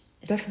image.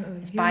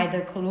 It's by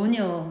the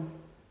colonial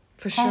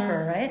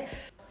conqueror, right?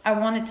 I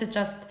wanted to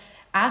just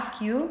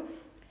ask you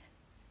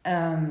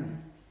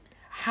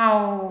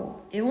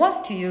how it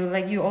was to you.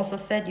 Like you also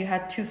said you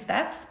had 2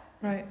 steps,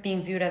 right?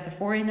 Being viewed as a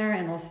foreigner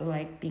and also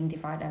like being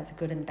defined as a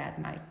good and bad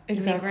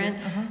immigrant.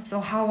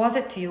 So how was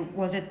it to you?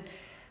 Was it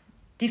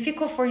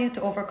difficult for you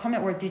to overcome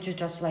it, or did you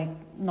just like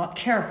not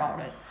care about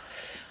it?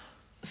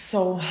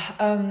 So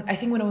I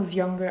think when I was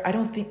younger, I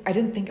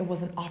didn't think it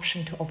was an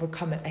option to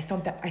overcome it. I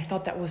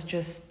thought that was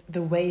just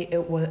the way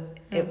it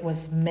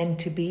was meant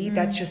to be.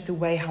 That's just the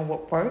way how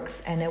it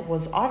works. And it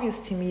was obvious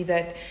to me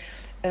that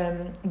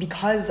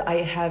because I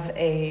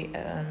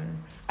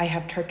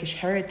have Turkish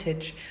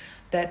heritage,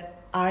 that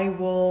I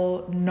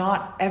will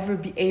not ever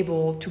be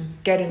able to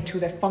get into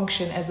the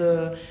function as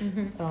a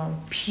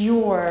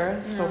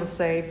pure, so to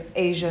say,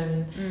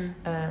 Asian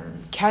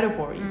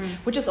category,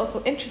 which is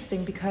also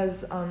interesting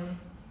because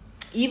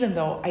even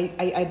though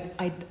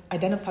I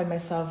identify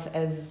myself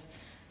as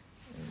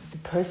the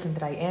person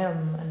that I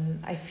am,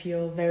 and I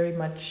feel very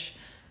much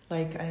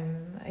like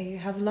I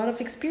have a lot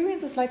of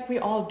experiences like we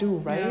all do,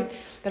 right?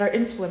 That are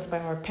influenced by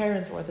our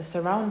parents or the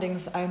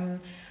surroundings.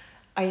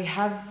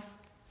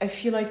 I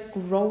feel like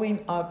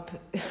growing up,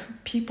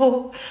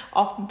 people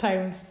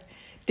oftentimes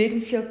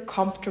didn't feel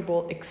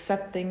comfortable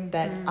accepting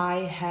that I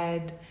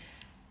had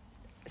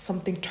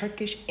something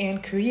Turkish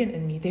and Korean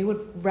in me. They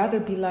would rather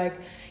be like,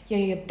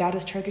 yeah, dad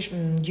is Turkish,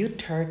 you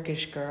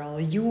Turkish girl,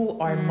 you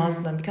are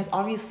Muslim, because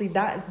obviously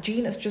that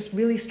gene is just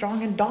really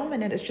strong and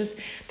dominant.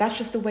 That's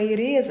just the way it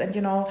is. And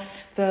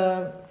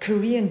the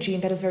Korean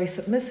gene that is very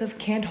submissive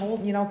cannot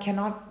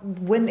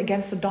win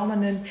against the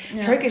dominant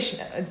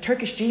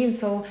Turkish gene.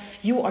 So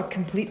you are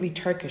completely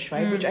Turkish,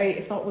 right? Which I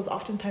thought was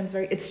oftentimes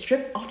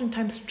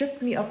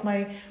stripped me of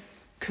my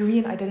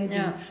Korean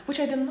identity, which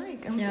I didn't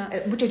like,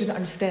 which I didn't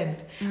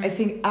understand. I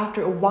think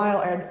after a while,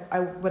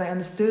 when I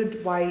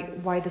understood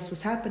why this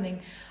was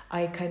happening,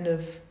 I kind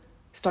of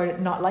started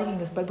not liking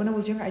this. But when I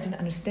was younger, I didn't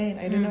understand.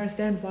 I didn't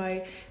understand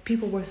why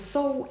people were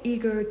so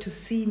eager to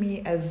see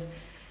me as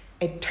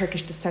a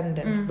Turkish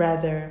descendant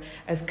rather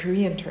as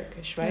Korean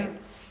Turkish, right?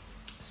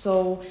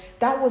 So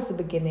that was the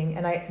beginning,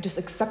 and I just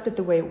accepted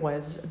the way it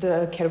was,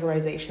 the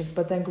categorizations.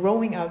 But then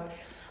growing up,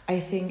 I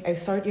think I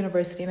started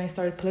university and I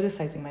started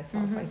politicizing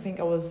myself. I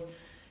think I was,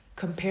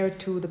 compared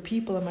to the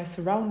people in my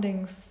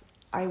surroundings,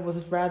 I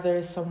was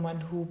rather someone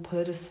who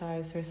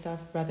politicized herself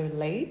rather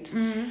late.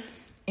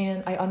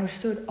 And I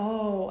understood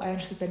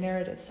the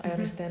narratives. I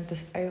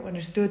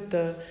understood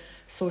the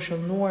social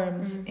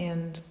norms.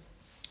 And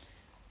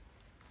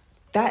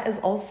that is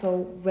also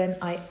when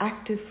I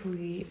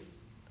actively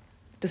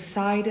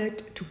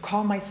decided to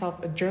call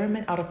myself a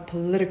German out of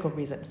political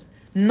reasons.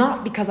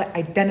 Not because I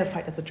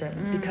identified as a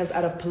German, because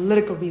out of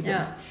political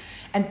reasons.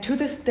 And to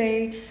this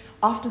day,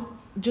 often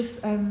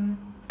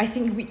I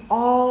think we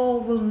all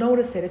will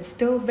notice it. It's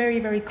still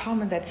very, very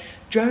common that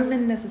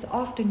Germanness is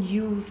often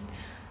used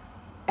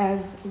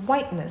as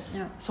whiteness.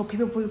 So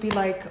people will be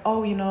like,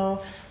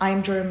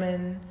 I'm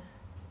German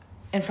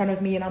in front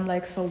of me, and I'm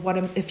like, so what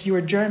if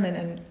you're German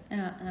and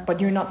but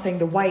you're not saying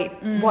the white,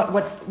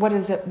 what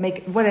does it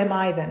make, what am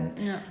I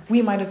then?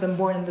 We might have been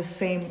born in the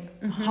same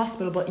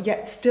hospital, but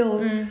yet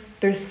still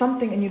there's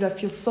something in you that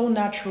feels so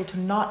natural to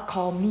not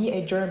call me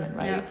a German,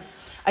 right?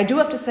 I do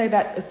have to say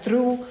that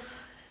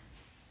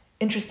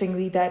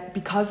interestingly, that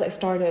because I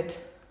started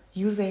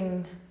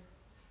using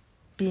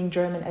being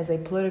German as a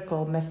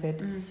political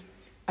method,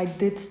 I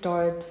did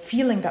start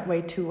feeling that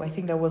way too. I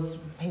think that was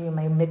maybe in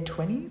my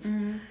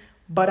mid-20s.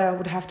 But I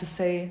would have to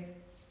say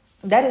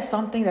that is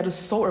something that is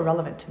so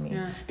irrelevant to me.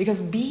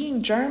 Because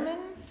being German,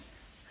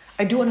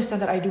 I do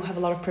understand that I do have a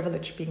lot of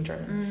privilege being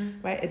German,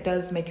 right? It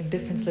does make a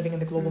difference living in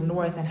the global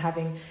north and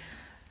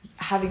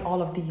having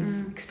all of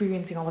these,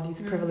 experiencing all of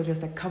these privileges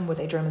that come with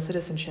a German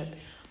citizenship.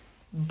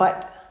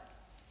 But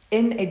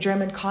in a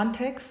German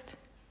context,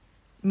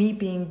 me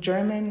being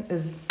German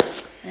is...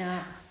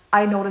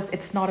 I noticed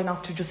it's not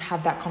enough to just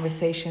have that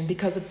conversation,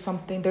 because it's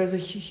something, there's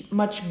a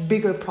much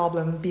bigger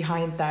problem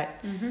behind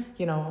that,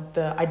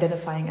 the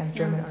identifying as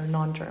German or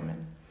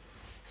non-German.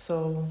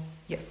 So,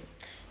 yes.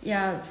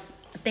 Yeah,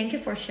 thank you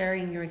for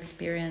sharing your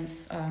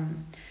experience.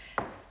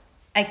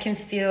 I can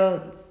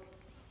feel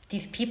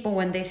these people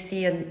when they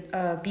see a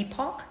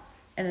BIPOC,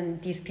 and then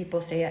these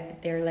people say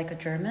they're like a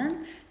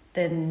German,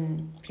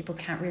 then people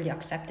can't really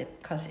accept it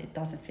because it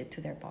doesn't fit to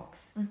their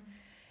box.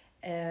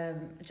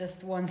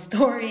 Just one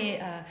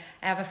story. I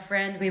have a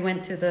friend. We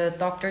went to the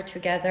doctor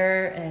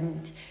together,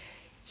 and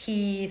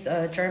he's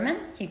German.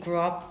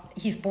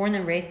 He's born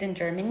and raised in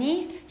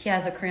Germany. He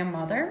has a Korean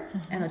mother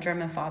and a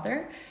German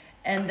father.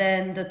 And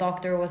then the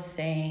doctor was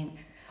saying,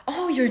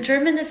 "Oh, your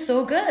German is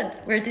so good.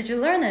 Where did you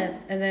learn it?"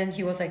 And then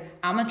he was like,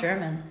 "I'm a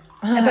German."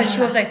 But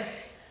she was like,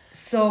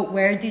 "So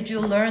where did you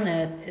learn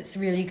it? It's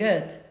really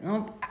good."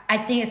 I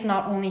think it's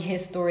not only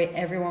his story.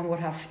 Everyone would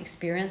have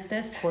experienced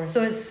this. Of course.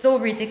 So it's so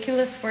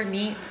ridiculous for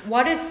me.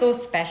 What is so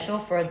special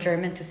for a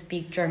German to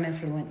speak German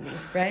fluently,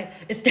 right?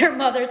 It's their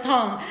mother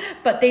tongue,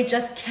 but they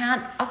just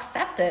can't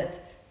accept it.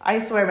 I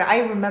swear, man, I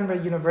remember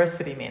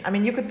university, man. I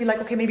mean, you could be like,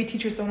 okay, maybe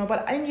teachers don't know,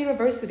 but in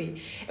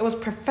university, it was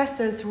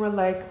professors who were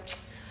like,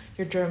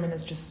 your German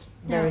is just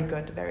very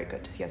good, very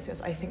good. Yes,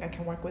 I think I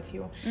can work with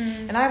you.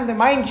 And I'm there,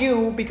 mind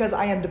you, because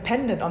I am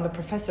dependent on the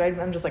professor.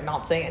 I'm just like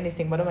not saying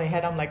anything, but in my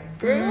head, I'm like,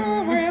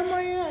 girl, where am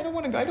I? I don't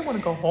want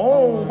to go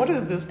home. What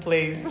is this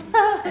place?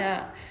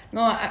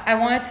 No, I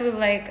wanted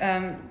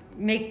to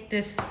make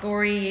this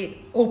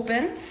story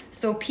open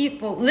so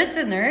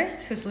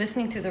listeners who's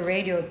listening to the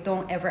radio,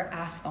 don't ever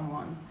ask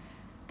someone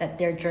that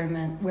they're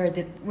German, where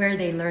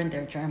they learned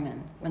their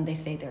German when they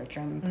say they're a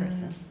German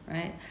person,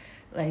 right?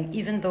 Like,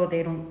 even though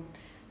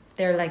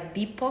they're like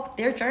BIPOC,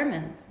 they're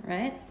German,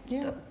 right?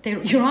 Yeah.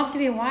 You don't have to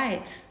be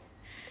white.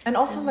 And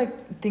also,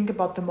 think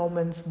about the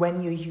moments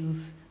when you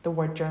use the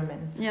word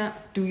German. Yeah.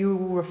 Do you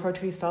refer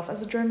to yourself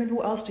as a German?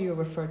 Who else do you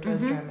refer to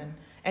as German?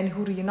 And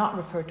who do you not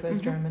refer to as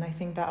German? I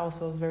think that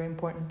also is very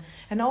important.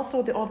 And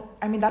also,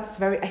 I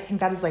think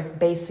that is like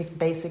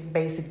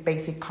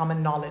basic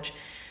common knowledge.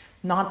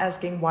 Not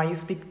asking why you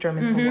speak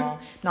German so well,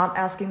 not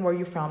asking where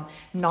you're from,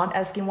 not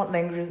asking what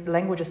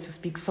languages to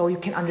speak so you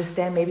can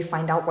understand, maybe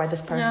find out where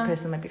this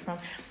person might be from.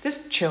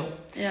 Just chill.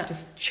 Yeah.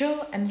 Just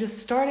chill and just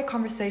start a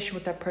conversation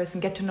with that person.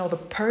 Get to know the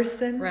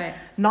person, right?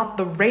 Not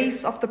the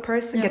race of the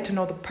person. Yeah. Get to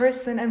know the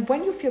person. And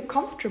when you feel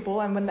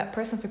comfortable and when that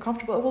person feels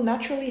comfortable, it will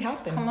naturally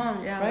happen. Come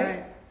on, yeah,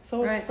 right.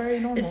 So it's very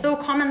normal. It's so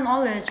common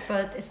knowledge,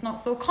 but it's not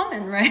so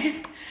common,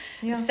 right?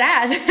 Yeah.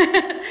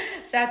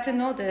 Sad to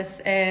know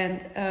this.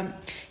 And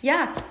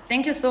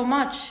thank you so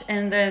much.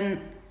 And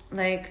then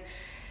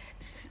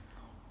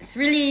it's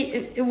really,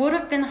 it would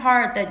have been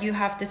hard that you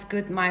have this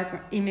good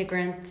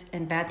immigrant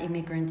and bad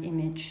immigrant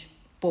image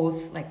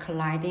both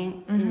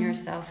colliding in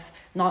yourself,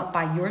 not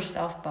by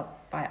yourself, but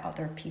by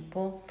other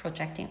people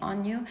projecting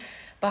on you.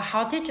 But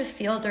how did you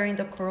feel during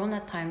the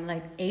Corona time?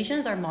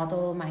 Asians are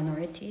model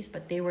minorities,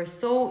 but they were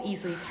so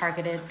easily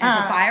targeted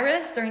as a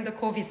virus during the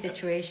COVID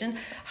situation.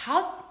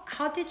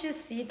 How did you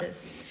see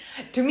this?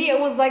 To me, it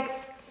was like,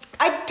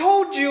 I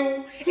told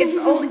you,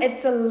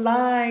 it's a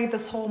lie.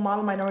 This whole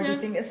model minority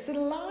thing, it's a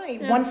lie.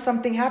 Yeah. Once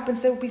something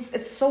happens,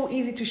 it's so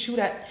easy to shoot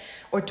at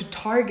or to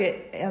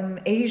target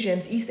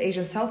Asians, East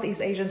Asians,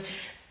 Southeast Asians.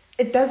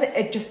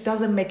 It just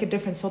doesn't make a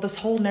difference. So this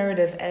whole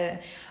narrative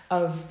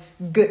of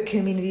good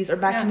communities or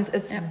bad communities,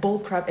 it's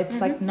bullcrap.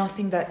 It's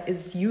nothing that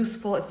is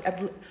useful.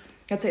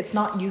 It's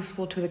not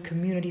useful to the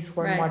communities who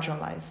are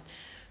marginalized.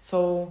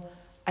 So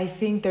I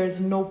think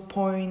there's no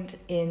point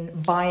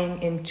in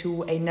buying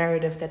into a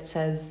narrative that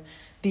says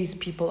these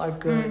people are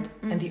good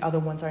and the other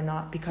ones are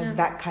not, because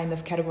that kind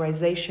of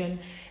categorization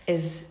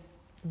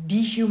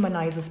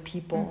dehumanizes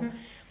people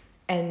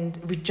and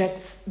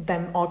rejects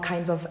them all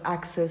kinds of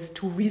access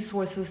to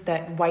resources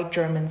that white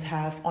Germans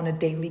have on a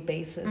daily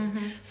basis.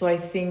 So I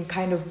think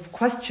kind of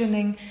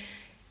questioning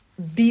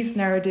these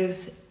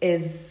narratives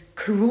is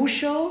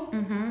crucial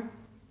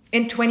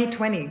in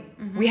 2020.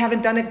 We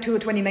haven't done it to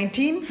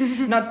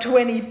 2019, not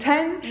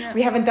 2010. Yeah.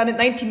 We haven't done it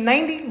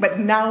 1990, but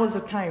now is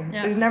the time.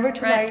 Yeah. It's never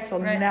too late, so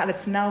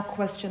let's now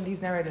question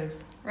these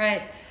narratives.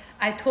 Right.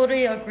 I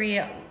totally agree.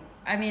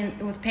 I mean,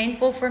 it was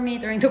painful for me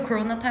during the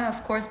Corona time,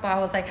 of course, but I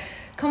was like,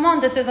 come on,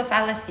 this is a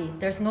fallacy.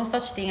 There's no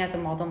such thing as a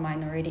model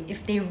minority.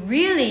 If they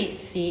really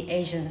see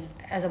Asians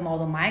as a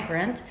model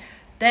migrant,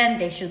 then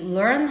they should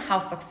learn how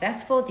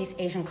successful these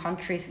Asian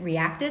countries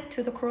reacted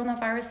to the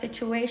coronavirus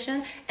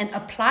situation and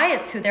apply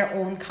it to their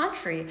own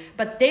country.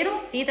 But they don't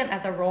see them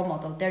as a role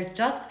model. They're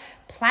just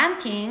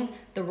planting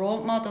the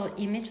role model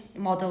image,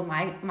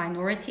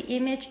 minority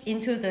image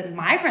into the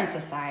migrant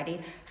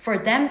society for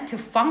them to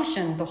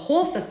function the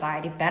whole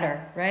society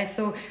better, right?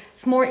 So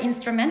it's more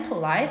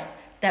instrumentalized.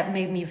 That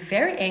made me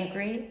very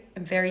angry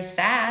and very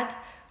sad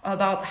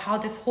about how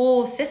this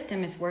whole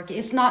system is working.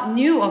 It's not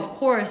new, of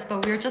course,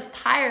 but we're just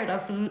tired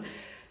of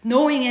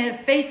knowing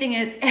it, facing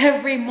it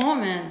every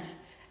moment.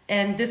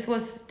 And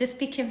this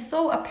became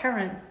so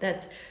apparent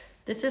that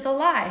this is a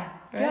lie,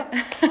 right?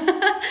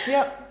 Yeah,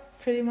 yeah,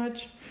 pretty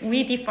much.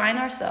 We define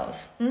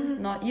ourselves,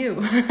 not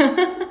you.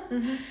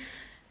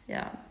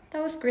 Yeah,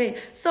 that was great.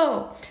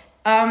 So,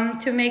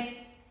 to make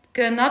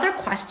another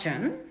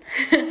question,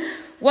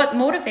 what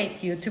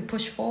motivates you to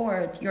push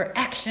forward your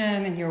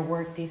action and your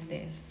work these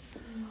days?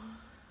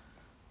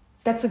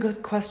 That's a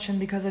good question,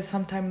 because I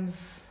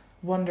sometimes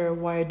wonder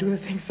why I do the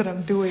things that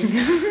I'm doing.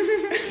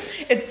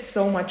 It's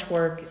so much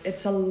work.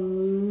 It's a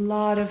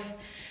lot of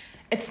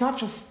it's not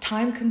just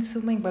time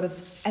consuming, but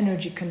it's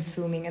energy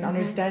consuming, and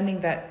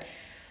understanding that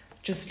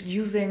just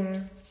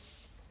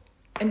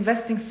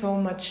investing so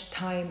much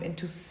time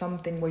into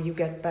something where you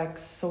get back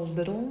so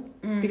little,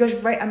 because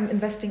I'm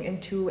investing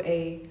into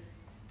a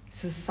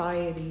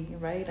society,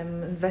 right?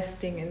 I'm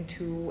investing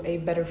into a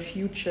better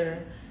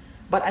future,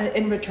 but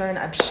in return,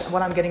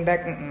 what I'm getting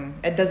back,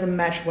 it doesn't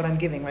match what I'm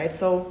giving, right?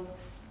 So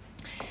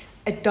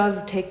it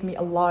does take me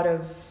a lot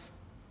of,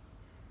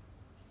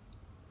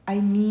 I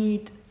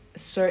need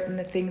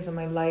certain things in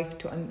my life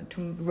to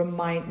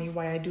remind me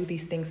why I do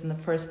these things in the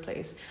first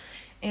place.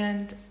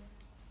 And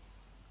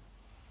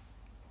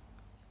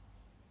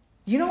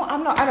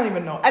I don't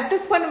even know. At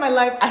this point in my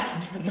life, I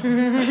don't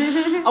even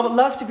know. I would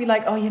love to be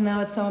like,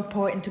 it's so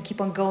important to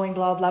keep on going,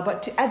 blah, blah.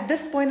 But at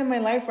this point in my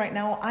life right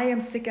now, I am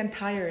sick and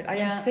tired. I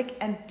am sick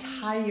and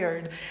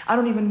tired. I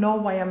don't even know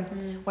why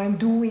I'm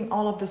doing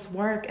all of this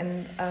work.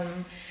 And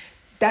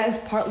that is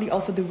partly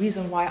also the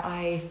reason why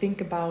I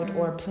think about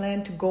or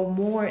plan to go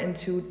more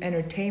into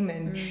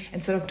entertainment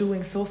instead of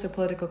doing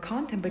socio-political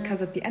content.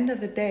 Because at the end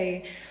of the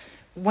day,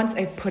 once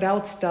I put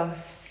out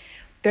stuff,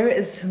 there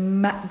is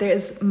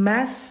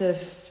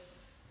massive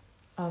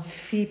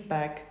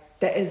feedback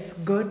that is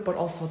good but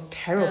also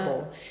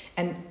terrible.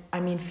 And I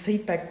mean,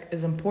 feedback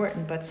is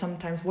important, but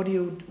sometimes what do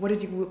you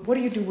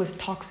do with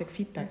toxic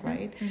feedback,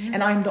 right?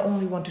 And I'm the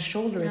only one to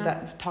shoulder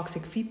that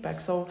toxic feedback.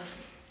 So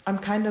I'm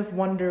kind of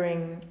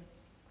wondering,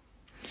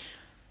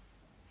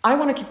 I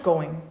want to keep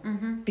going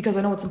because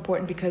I know it's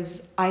important,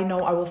 because I know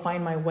I will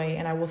find my way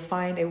and I will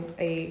find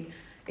a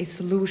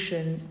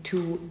solution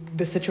to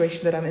the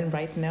situation that I'm in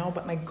right now.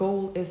 But my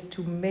goal is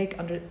to make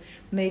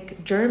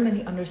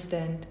Germany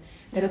understand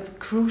that it's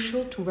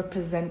crucial to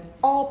represent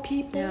all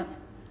people,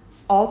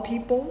 all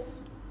peoples,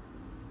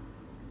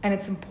 and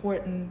it's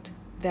important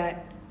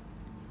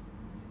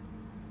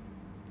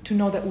to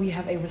know that we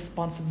have a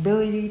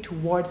responsibility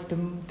towards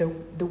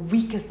the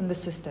weakest in the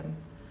system,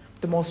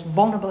 the most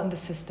vulnerable in the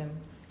system.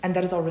 And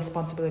that is our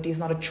responsibility. It's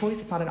not a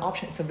choice. It's not an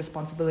option. It's a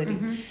responsibility.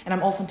 And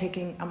I'm also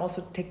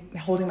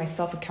holding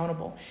myself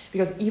accountable,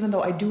 because even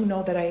though I do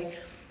know that I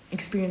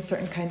experience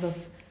certain kinds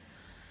of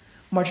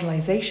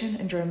marginalization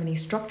in Germany,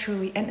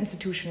 structurally and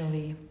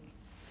institutionally,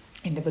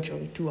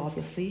 individually too,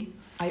 obviously,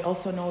 I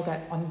also know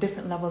that on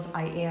different levels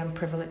I am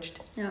privileged.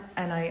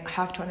 And I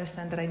have to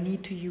understand that I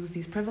need to use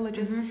these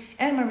privileges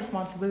and my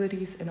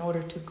responsibilities in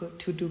order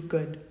to do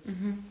good.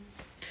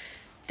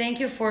 Thank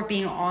you for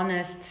being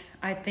honest.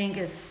 I think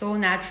it's so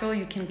natural.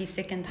 You can be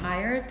sick and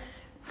tired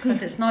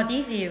because it's not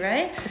easy,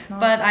 right? It's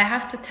not. But I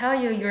have to tell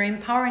you, you're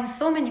empowering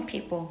so many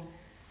people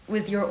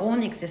with your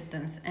own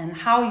existence and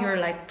how you're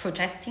like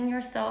projecting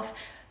yourself,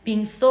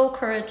 being so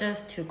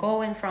courageous to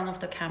go in front of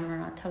the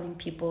camera, telling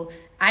people,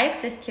 I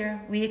exist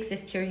here, we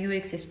exist here, you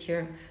exist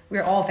here.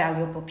 We're all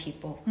valuable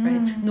people,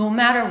 right? No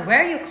matter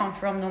where you come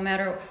from, no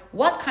matter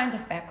what kind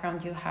of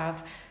background you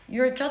have,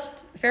 you're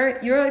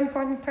an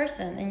important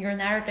person, and your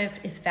narrative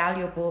is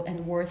valuable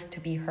and worth to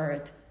be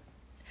heard.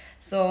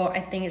 So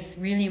I think it's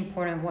really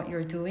important what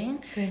you're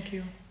doing. Thank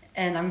you.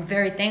 And I'm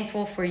very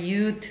thankful for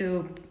you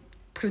to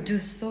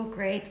produce so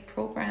great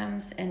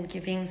programs and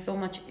giving so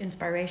much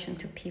inspiration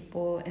to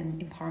people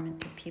and empowerment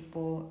to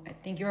people. I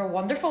think you're a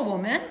wonderful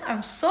woman.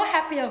 I'm so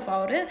happy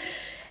about it.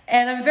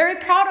 And I'm very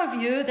proud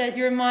of you that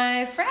you're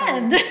my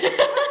friend.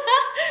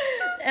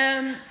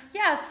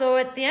 So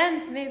at the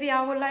end, maybe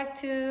I would like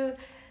to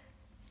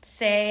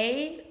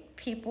say,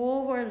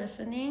 people who are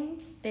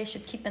listening, they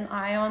should keep an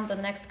eye on the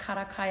next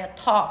Karakaya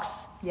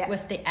Talks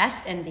with the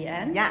S in the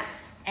end.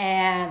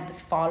 And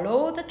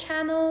follow the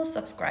channel,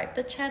 subscribe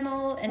the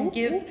channel, and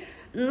give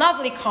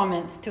lovely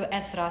comments to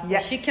Esra so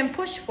she can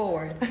push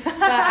forward.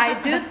 But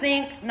I do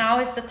think now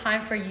is the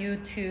time for you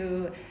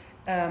to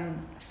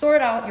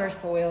sort out your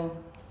soil,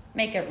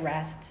 make it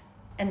rest,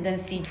 and then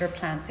seed your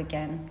plants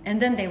again. And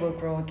then they will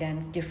grow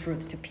again, give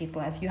fruits to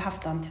people as you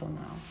have done till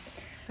now.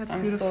 That's so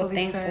I'm so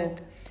thankful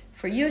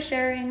for you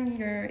sharing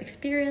your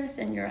experience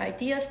and your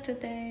ideas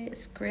today.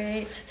 It's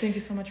great. Thank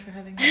you so much for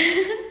having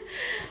me.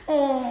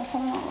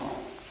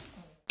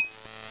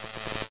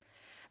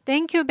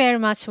 Thank you very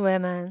much,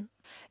 women.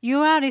 You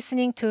are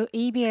listening to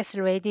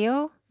EBS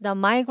Radio, the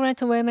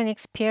Migrant Women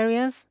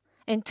Experience,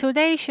 and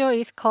today's show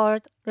is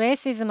called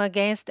Racism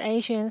Against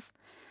Asians,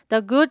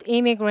 the Good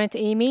Immigrant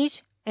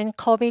Image and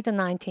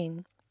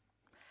COVID-19.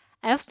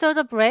 After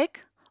the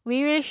break,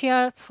 we will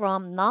hear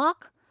from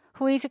Nok,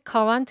 who is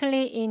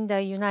currently in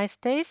the United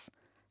States,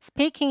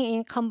 speaking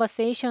in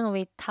conversation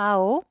with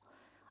Tao,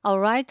 a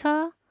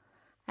writer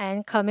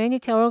and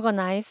community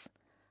organizer,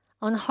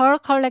 on her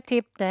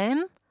collective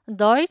theme,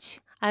 Deutsch,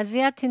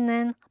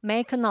 Asiatinnen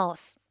machen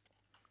aus.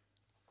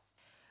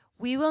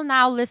 We will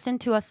now listen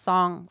to a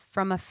song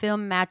from a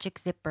film Magic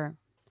Zipper.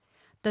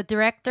 The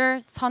director,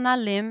 Sona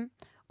Lim,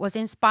 was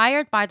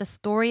inspired by the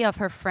story of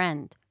her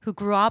friend who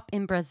grew up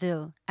in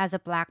Brazil as a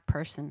Black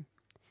person.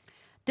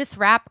 This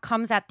rap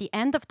comes at the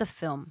end of the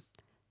film.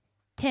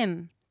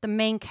 Tim, the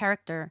main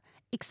character,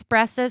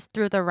 expresses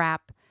through the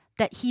rap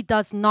that he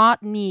does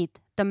not need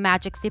the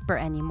Magic Zipper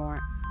anymore,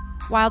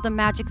 while the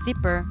Magic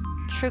Zipper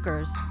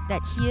triggers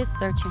that he is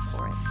searching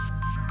for it.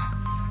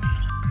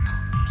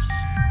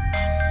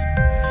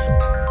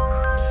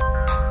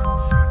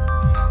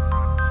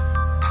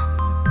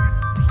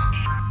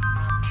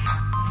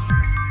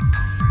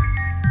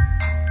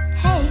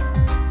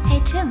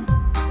 Hey Tim,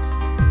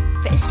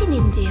 wer ist die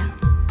neben dir?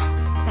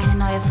 Deine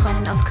neue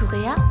Freundin aus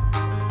Korea?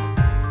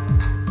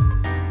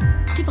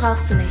 Die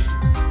brauchst du nicht.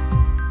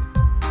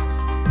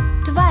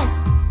 Du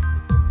weißt,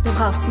 du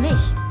brauchst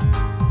mich.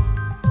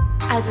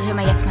 Also hör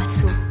mal jetzt mal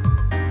zu.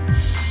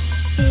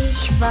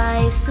 Ich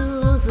weiß,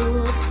 du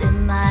suchst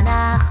immer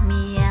nach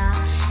mir,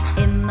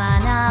 immer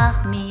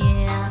nach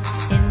mir,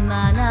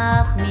 immer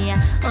nach mir.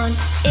 Und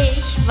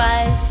ich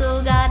weiß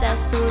sogar, dass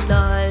du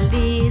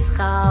Lollis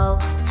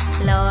rauchst,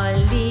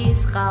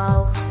 Lollis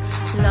rauchst,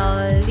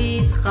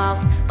 Lollis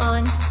rauchst.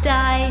 Und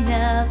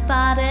deine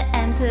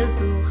Badeente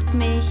sucht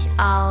mich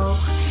auch,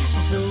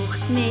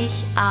 sucht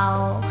mich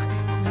auch,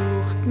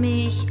 sucht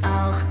mich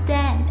auch,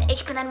 denn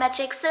ich bin ein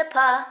Magic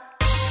Zipper.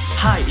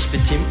 Hi, ich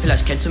bin Tim,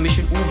 vielleicht kennst du mich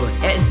und Uwe.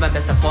 Er ist mein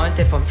bester Freund,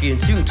 der von vielen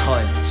Zügen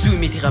träumt. Sue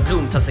mit ihrer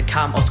Blumenttasse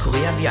kam aus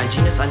Korea wie ein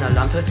Genie aus einer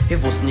Lampe,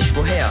 wir wussten nicht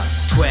woher.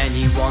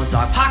 21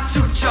 sagt Pak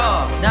zu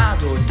Cha,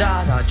 Nado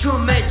Dada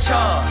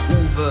Chumecha.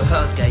 Uwe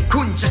hört gay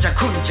Kunjak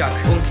Kunjak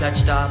und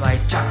klatscht dabei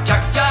Chak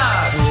Chak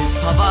Chak.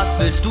 Super, was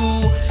willst du?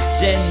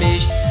 Denn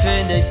mich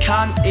finden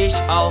kann ich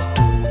auch.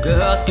 Du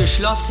gehörst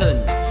geschlossen.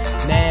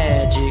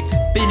 Magic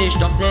bin ich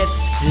doch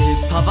selbst.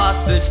 Zipper,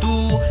 was willst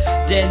du?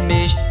 Denn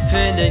mich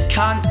finden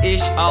kann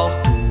ich auch.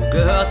 Du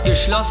gehörst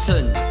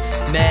geschlossen.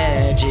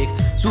 Magic,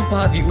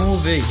 super wie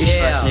Uwe, yeah.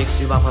 Ich weiß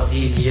nix über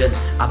Brasilien,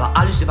 aber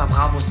alles über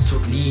Bravos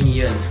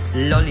Zuglinien.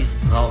 Lollis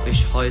brauch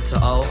ich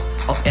heute auch.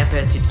 Auf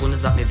Erdbeer, Zitrone,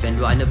 sag mir, wenn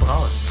du eine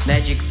brauchst.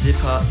 Magic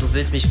Zipper, du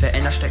willst mich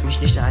verändern, steck mich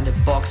nicht in eine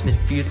Box mit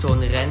viel zu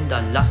hohen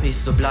Rändern. Lass mich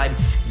so bleiben,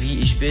 wie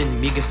ich bin,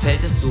 mir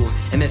gefällt es so.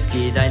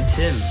 MFG, dein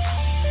Tim.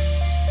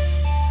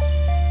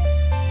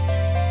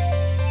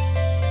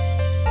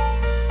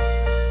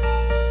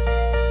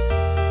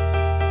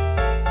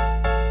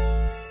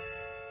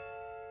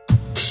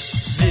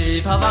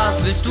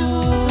 Was willst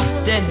du?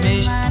 Denn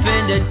mich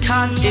finden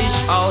kann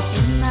ich auch.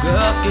 Du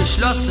gehörst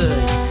geschlossen.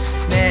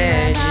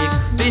 Magic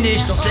bin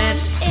ich doch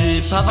selbst.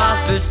 Zipper,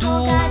 was willst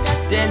du?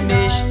 Denn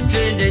mich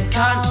finden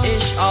kann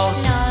ich auch.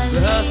 Du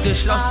gehörst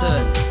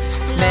geschlossen.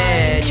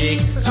 Magic,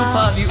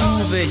 super wie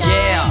Uwe,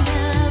 yeah.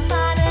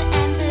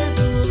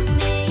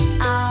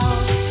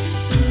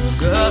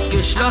 Du gehörst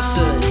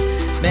geschlossen.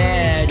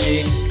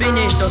 Magic bin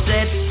ich doch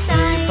selbst.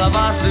 Zipper,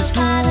 was willst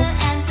du?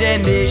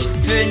 Denn mich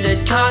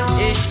findet kann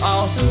ich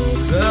auch.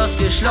 Du gehörst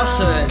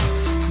geschlossen.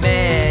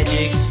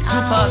 Magic,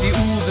 super wie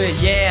Uwe,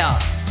 yeah.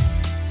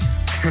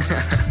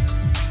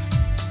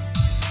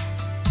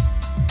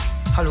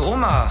 Hallo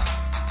Oma,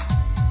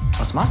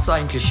 was machst du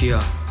eigentlich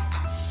hier?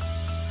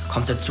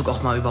 Kommt der Zug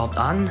auch mal überhaupt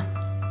an?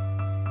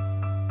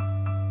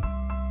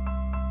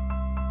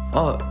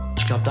 Oh,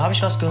 ich glaube, da habe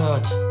ich was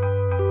gehört.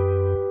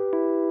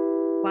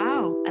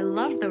 Wow, I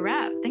love the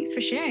rap. Thanks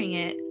for sharing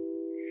it.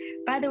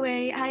 By the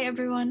way, hi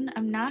everyone,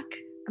 I'm Nak,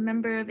 a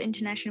member of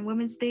International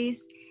Women's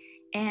Space,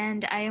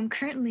 and I am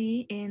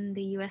currently in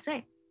the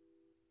USA.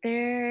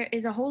 There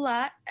is a whole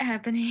lot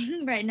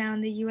happening right now in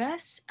the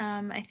US.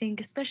 I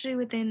think especially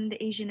within the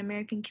Asian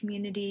American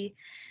community,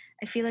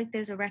 I feel like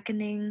there's a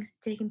reckoning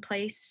taking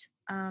place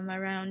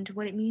around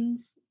what it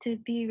means to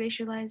be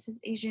racialized as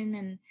Asian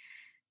and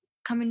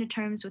coming to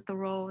terms with the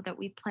role that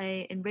we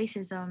play in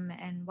racism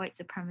and white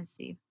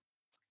supremacy.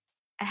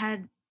 I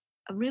had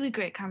a really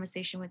great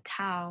conversation with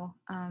Tao,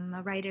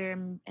 a writer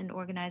and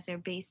organizer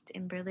based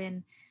in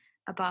Berlin,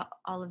 about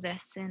all of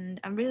this, and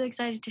I'm really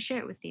excited to share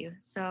it with you.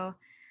 So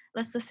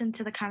let's listen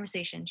to the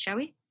conversation, shall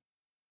we?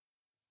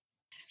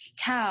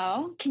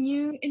 Tao, can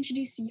you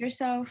introduce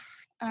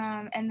yourself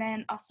and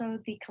then also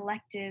the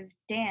collective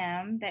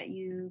DAM that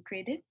you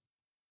created?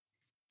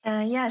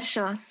 Yeah,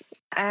 sure.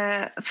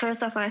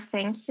 First of all,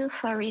 thank you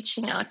for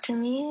reaching out to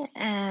me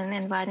and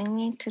inviting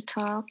me to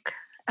talk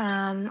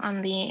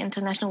on the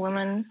International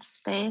Women's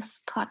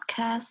Space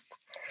podcast.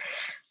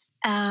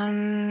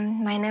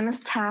 My name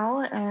is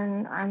Tao,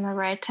 and I'm a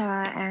writer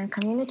and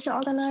community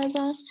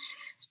organizer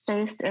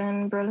based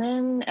in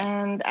Berlin,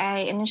 and I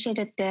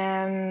initiated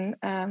DAM,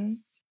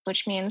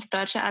 which means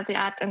Deutsche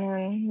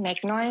Asiatinnen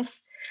Make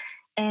Noise,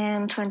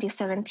 in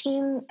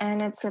 2017,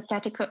 and it's a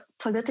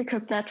political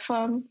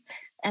platform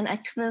and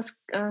activist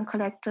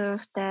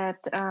collective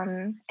that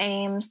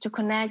aims to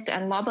connect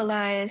and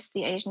mobilize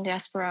the Asian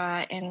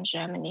diaspora in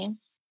Germany.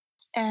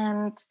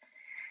 And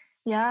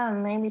yeah,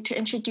 maybe to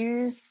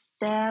introduce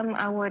them,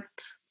 I would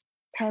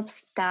perhaps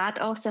start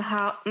also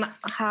how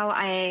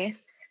I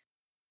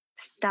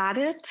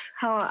started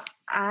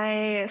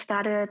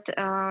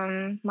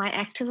my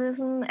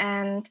activism,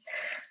 and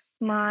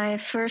my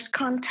first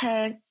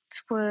contact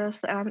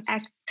with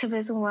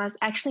activism was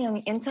actually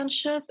an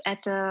internship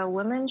at a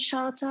women's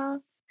shelter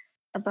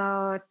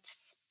about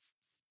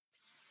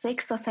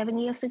 6 or 7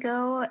 years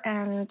ago.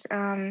 And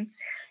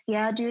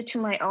due to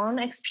my own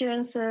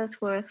experiences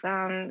with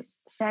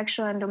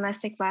sexual and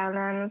domestic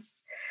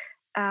violence,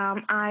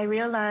 I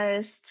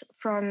realized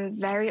from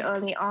very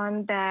early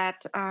on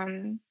that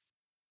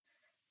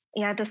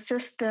the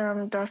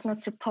system does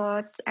not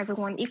support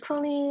everyone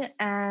equally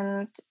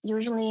and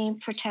usually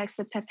protects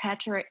the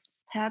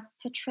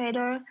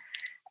perpetrator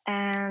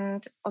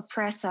and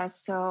oppressors.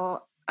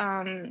 So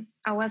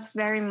I was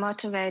very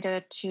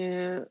motivated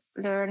to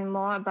learn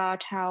more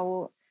about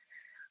how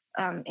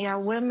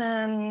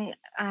women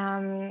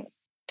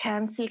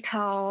can seek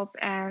help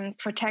and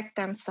protect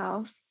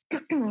themselves.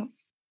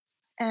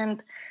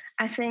 And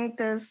I think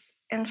this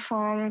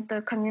informed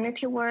the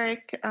community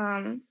work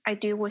I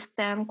do with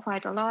them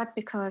quite a lot,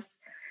 because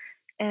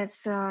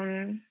it's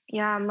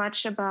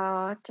much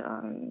about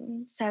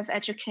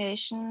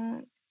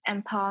self-education,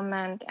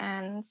 empowerment,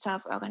 and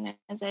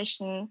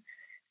self-organization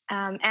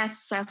as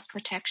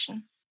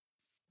self-protection.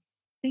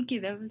 Thank you.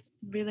 That was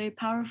really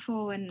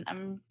powerful, and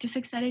I'm just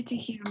excited to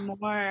hear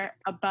more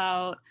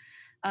about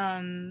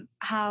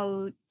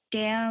how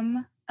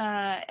DAM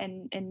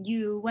and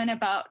you went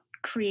about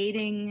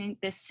creating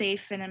this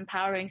safe and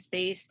empowering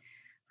space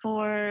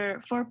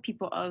for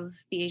people of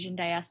the Asian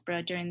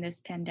diaspora during this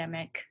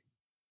pandemic.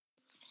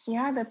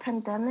 Yeah, the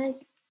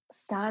pandemic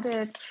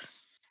started,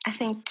 I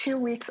think, 2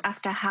 weeks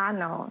after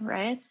Hanau,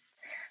 right?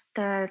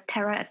 The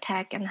terror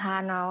attack in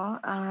Hanau.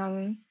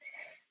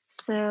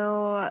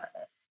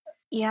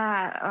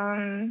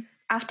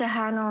 After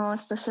Hanau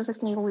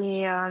specifically,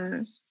 we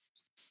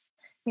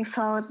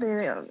felt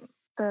the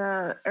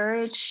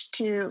urge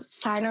to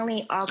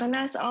finally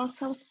organize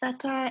ourselves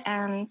better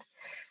and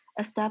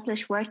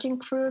establish working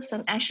groups.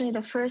 And actually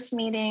the first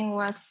meeting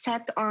was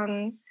set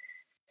on,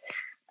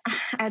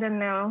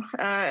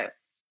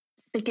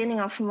 beginning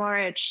of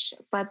March.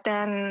 But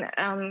then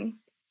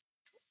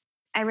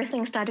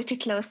everything started to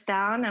close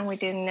down and we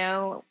didn't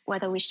know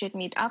whether we should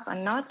meet up or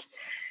not.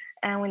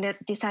 And we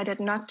decided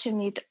not to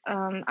meet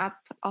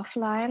up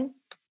offline.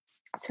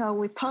 So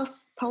we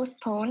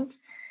postponed.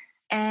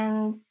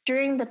 And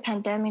during the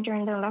pandemic,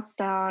 during the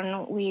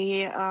lockdown,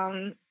 we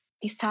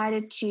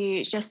decided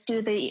to just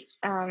do the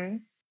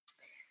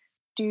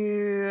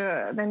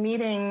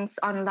meetings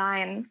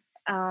online.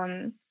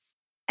 And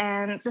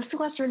this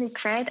was really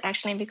great,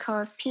 actually,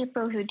 because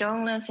people who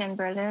don't live in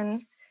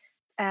Berlin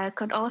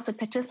could also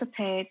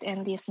participate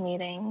in these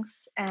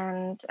meetings.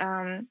 And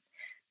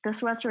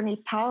this was really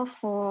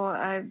powerful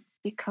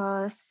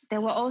because there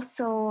were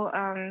also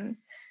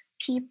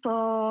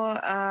people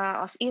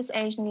of East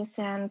Asian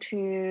descent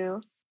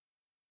who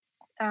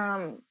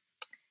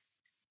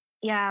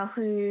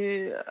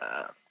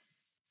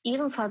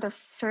even for the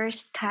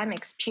first time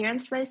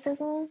experienced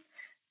racism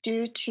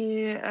due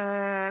to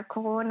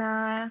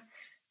Corona,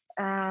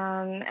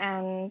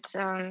 and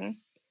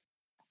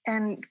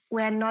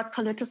were not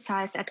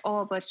politicized at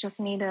all, but just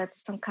needed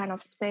some kind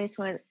of space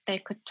where they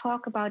could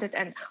talk about it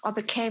or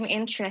became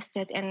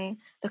interested in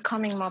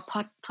becoming more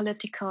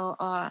political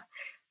or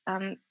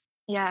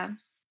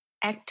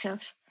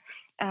active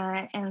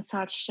in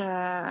such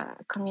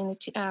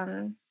community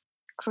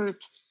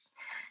groups.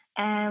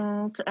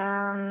 And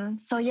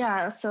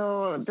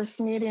so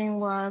this meeting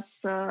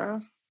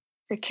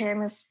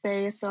became a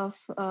space of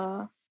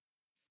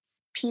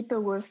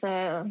people with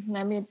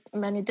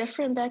many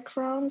different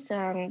backgrounds.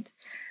 And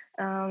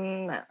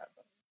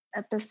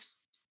at this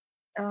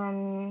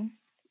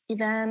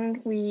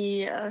event,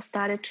 we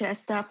started to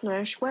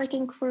establish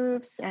working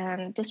groups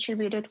and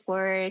distributed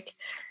work.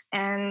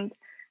 And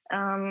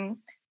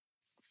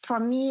for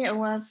me, it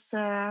was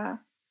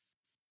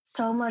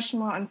so much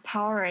more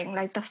empowering,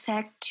 like the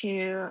fact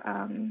to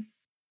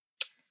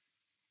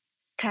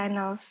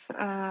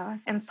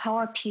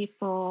empower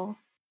people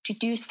to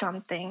do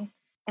something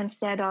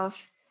instead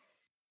of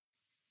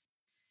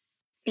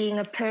being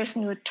a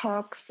person who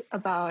talks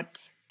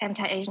about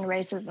anti-Asian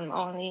racism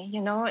only.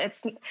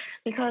 It's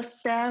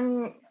because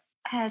DAM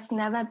has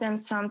never been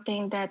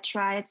something that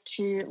tried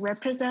to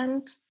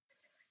represent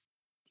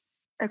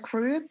a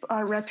group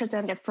or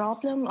represent a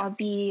problem or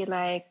be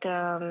like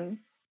the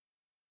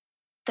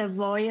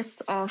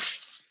voice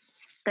of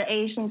the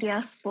Asian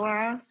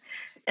diaspora.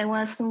 It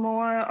was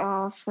more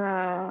of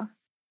a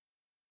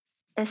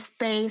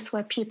space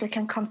where people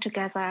can come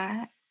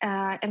together,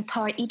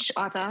 empower each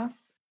other,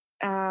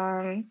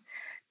 and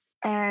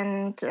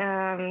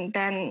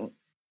then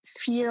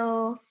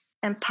feel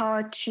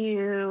empowered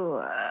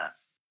to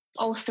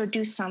also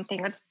do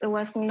something. It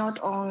was not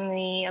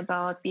only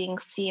about being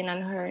seen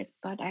and heard,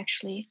 but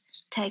actually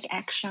take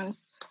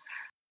actions.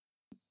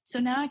 So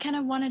now I kind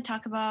of want to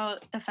talk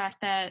about the fact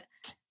that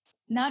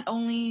not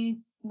only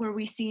were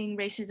we seeing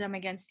racism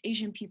against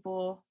Asian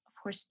people, of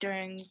course,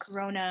 during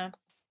Corona,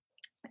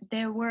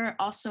 there were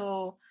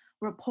also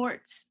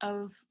reports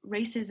of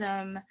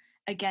racism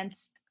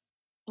against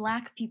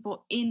Black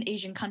people in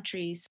Asian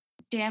countries.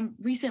 DAM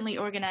recently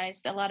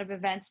organized a lot of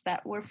events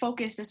that were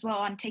focused as well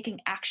on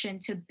taking action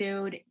to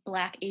build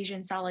Black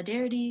Asian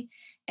solidarity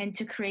and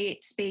to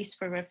create space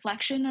for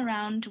reflection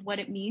around what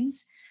it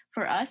means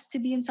for us to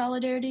be in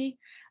solidarity.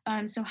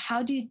 So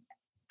how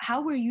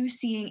were you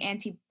seeing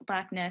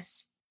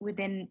anti-Blackness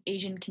within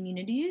Asian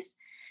communities?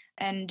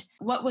 And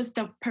what was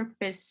the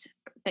purpose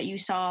you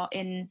saw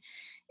in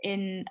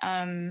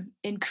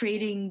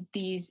creating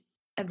these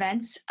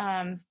events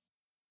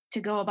to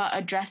go about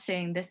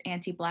addressing this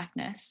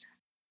anti-Blackness?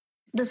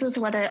 This is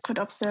what I could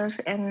observe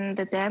in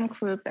the DAM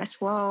group as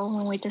well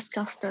when we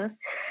discussed it,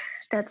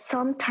 that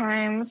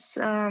sometimes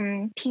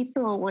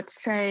people would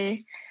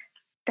say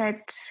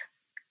that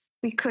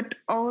we can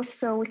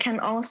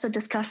also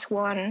discuss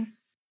one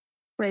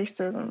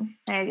racism.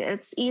 Like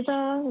it's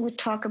either we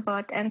talk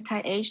about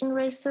anti-Asian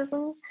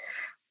racism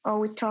or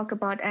we talk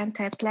about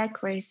anti-Black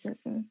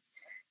racism.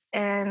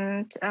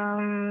 And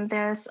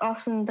there's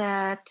often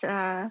that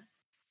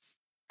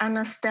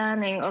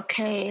understanding,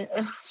 okay,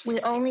 if we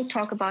only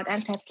talk about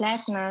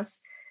anti-Blackness,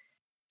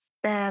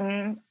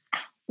 then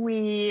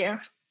we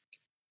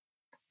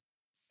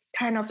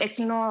kind of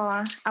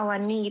ignore our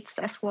needs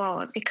as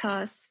well,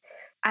 because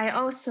I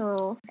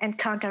also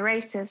encounter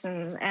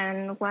racism,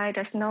 and why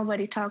does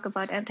nobody talk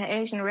about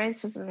anti-Asian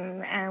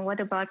racism, and what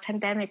about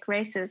pandemic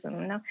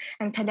racism? No?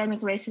 And pandemic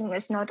racism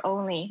is not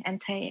only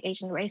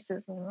anti-Asian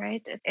racism,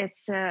 right?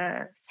 It's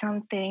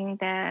something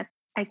that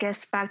I guess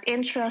sparked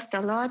interest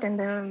a lot in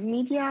the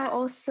media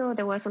also.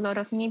 There was a lot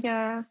of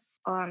media,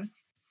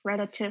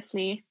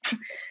 relatively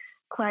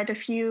quite a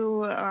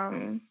few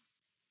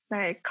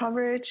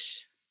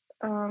coverage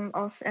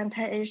of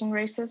anti-Asian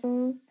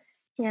racism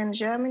here in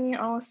Germany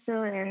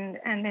also, and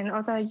in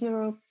other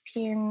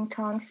European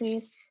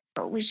countries.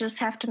 We just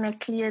have to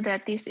make clear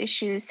that these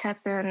issues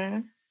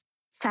happen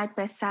side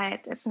by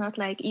side. It's not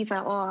like either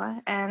or.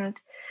 And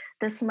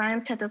this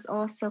mindset is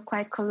also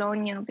quite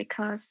colonial,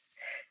 because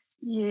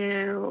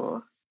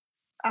you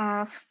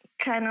are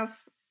kind of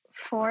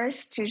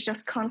forced to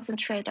just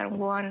concentrate on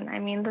one. I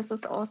mean, this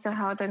is also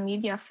how the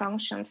media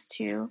functions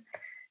too,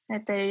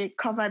 that they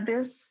cover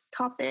this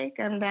topic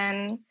and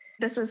then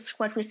this is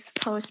what we're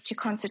supposed to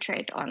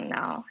concentrate on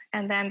now.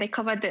 And then they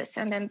cover this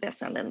and then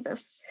this and then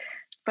this.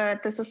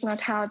 But this is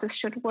not how this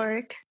should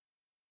work.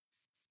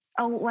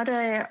 Oh, what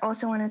I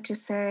also wanted to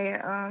say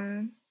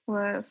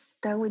was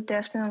that we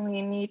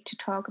definitely need to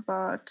talk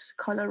about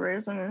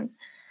colorism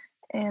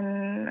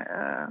in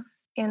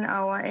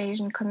our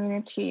Asian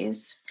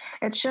communities.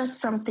 It's just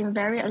something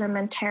very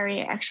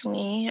elementary,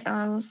 actually.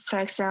 For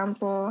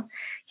example,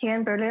 here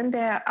in Berlin,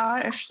 there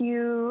are a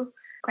few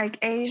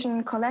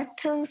Asian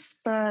collectives,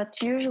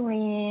 but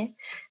usually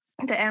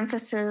the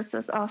emphasis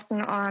is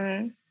often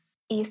on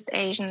East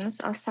Asians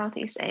or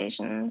Southeast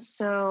Asians.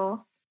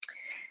 So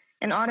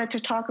in order to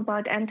talk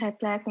about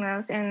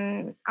anti-Blackness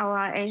in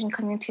our Asian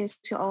communities,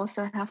 we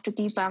also have to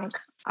debunk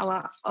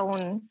our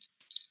own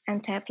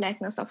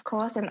anti-Blackness, of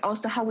course, and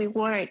also how we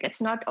work.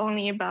 It's not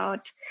only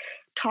about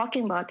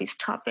talking about these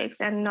topics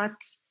and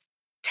not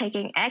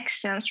taking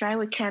actions, right?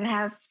 We can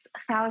have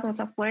thousands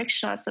of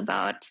workshops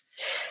about,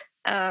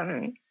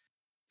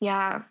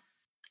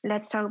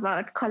 let's talk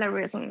about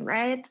colorism,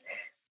 right?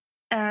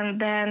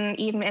 And then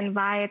even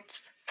invite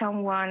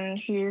someone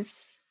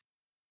who's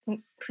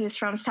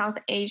from South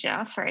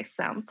Asia, for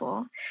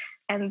example,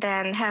 and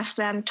then have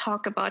them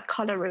talk about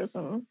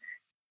colorism.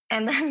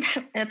 And then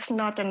it's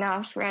not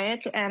enough,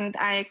 right? And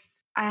I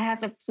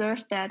have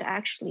observed that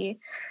actually,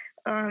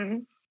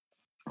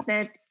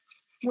 that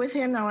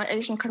within our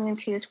Asian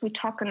communities, we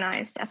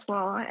tokenize as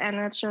well. And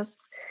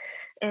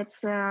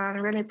it's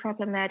really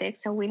problematic.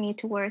 So we need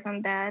to work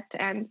on that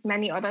and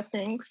many other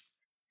things.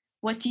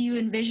 What do you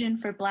envision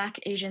for Black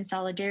Asian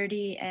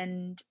solidarity,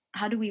 and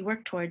how do we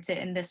work towards it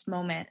in this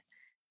moment?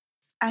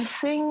 I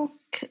think,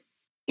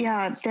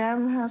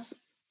 DAM has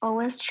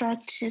always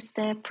tried to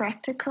stay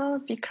practical,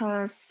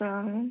 because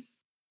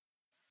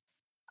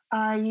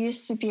I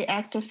used to be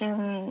active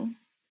in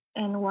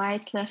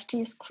white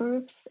leftist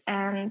groups,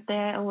 and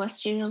there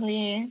was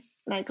usually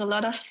a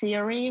lot of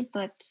theory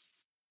but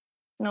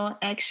no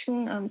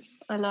action,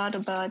 a lot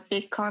about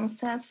big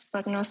concepts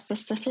but no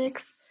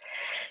specifics.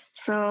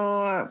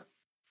 So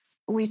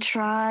we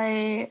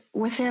try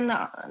within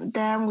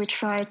them, we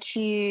try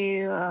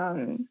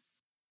to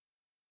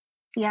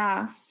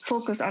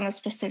focus on a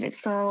specific.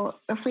 So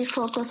if we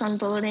focus on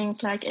building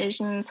Black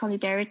Asian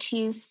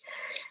solidarities,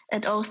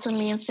 it also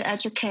means to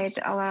educate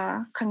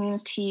our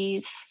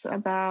communities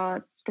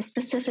about the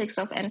specifics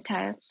of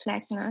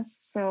anti-Blackness,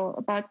 so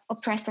about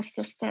oppressive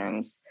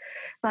systems,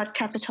 about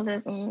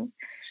capitalism,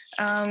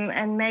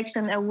 and make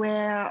them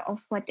aware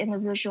of what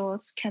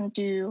individuals can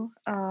do.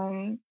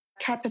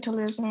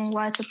 Capitalism,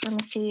 white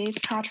supremacy,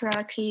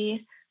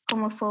 patriarchy,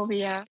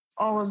 homophobia,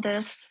 all of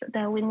this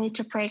that we need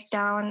to break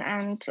down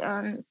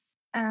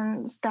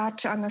and start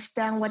to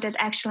understand what it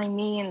actually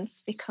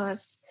means.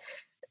 Because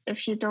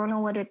if you don't know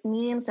what it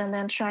means and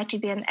then try to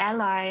be an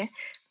ally,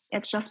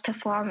 it's just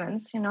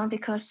performance,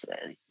 because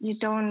you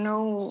don't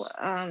know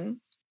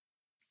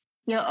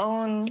your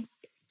own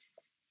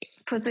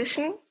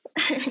position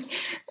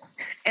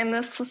in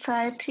the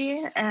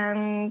society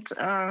and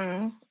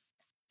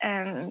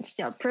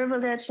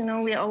privilege.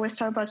 We always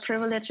talk about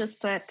privileges,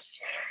 but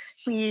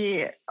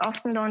we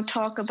often don't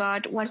talk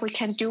about what we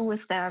can do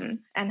with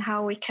them and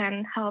how we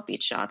can help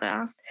each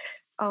other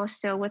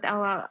also with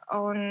our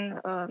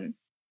own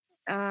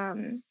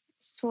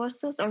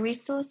sources or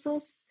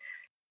resources.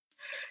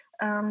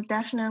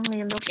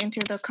 definitely look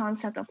into the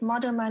concept of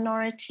modern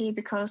minority,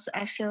 because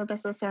I feel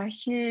this is a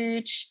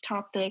huge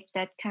topic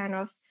that kind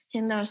of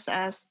hinders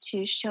us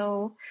to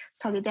show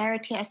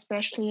solidarity,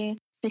 especially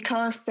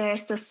because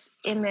there's this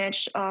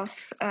image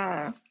of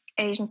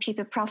Asian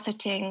people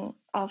profiting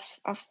of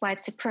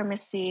white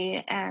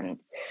supremacy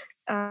and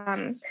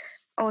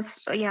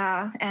also,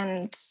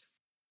 and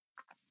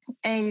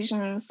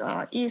Asians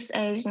or East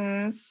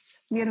Asians,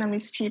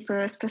 Vietnamese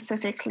people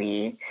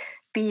specifically,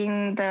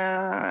 being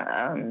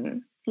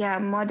the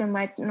modern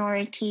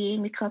minority,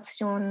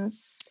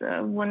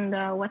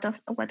 Migrationswunder,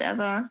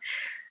 whatever.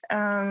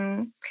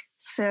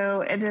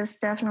 So it is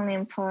definitely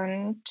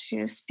important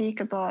to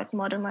speak about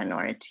modern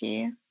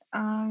minority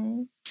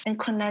in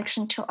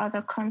connection to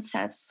other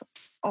concepts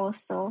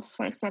also,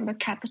 for example,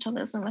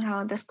 capitalism and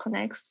how this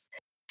connects.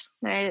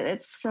 Right?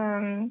 It's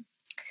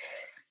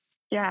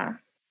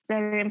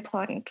very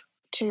important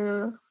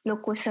to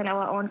look within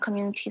our own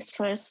communities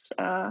first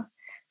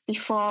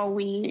before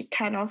we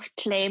kind of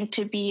claim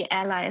to be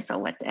allies or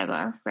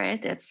whatever,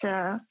 right? It's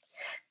to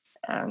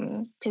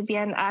be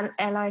an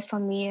ally for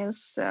me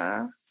is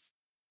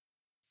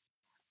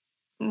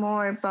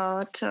more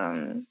about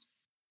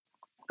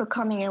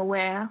becoming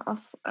aware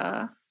of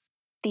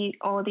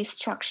all these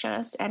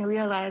structures and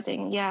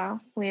realizing,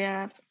 we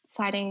are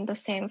fighting the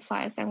same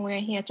fights and we're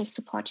here to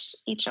support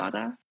each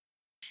other.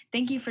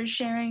 Thank you for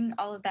sharing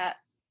all of that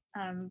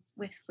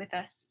with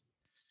us.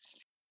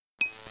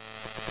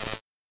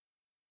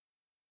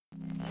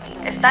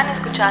 Están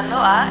escuchando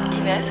a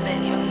IVS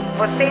Radio.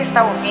 Você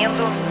está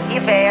ouvindo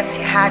IVS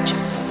Rádio.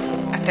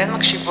 אתן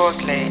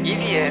מקשיבות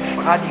ל-EVS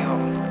רדיו.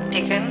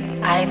 지금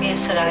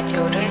IVS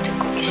라디오를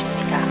듣고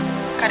계십니다.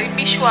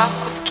 Karibishwa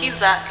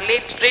kusikiza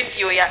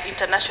radio ya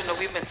International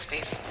Women's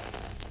Space.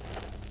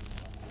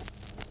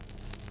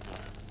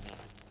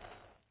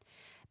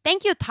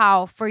 Thank you,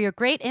 Tao, for your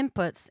great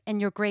inputs and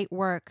your great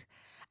work.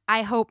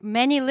 I hope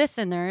many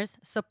listeners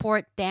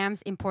support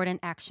DAM's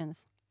important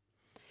actions.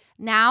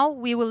 Now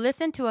we will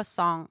listen to a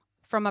song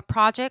from a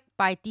project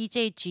by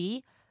DJ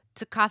G,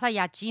 Tsukasa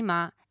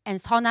Yajima,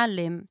 and Sona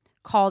Lim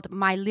called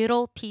My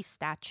Little Peace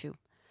Statue.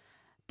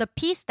 The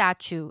peace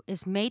statue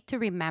is made to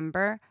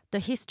remember the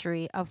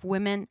history of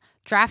women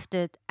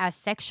drafted as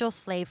sexual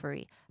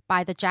slavery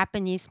by the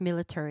Japanese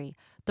military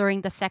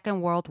during the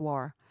Second World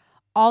War,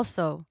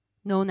 also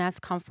known as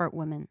comfort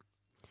women.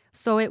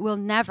 So it will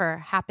never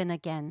happen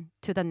again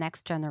to the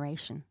next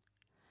generation.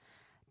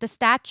 The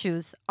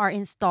statues are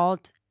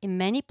installed in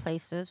many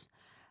places,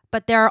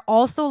 but there are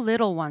also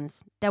little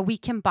ones that we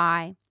can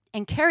buy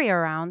and carry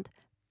around,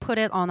 put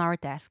it on our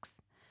desks.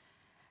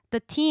 The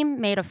team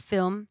made a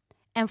film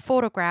and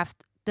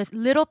photographed the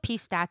little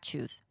peace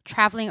statues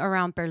traveling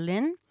around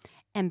Berlin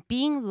and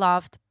being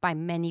loved by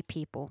many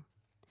people.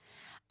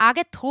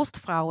 AG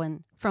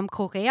Trostfrauen from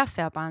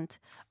Korea-Verband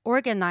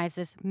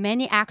organizes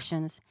many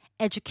actions,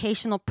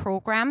 educational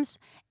programs,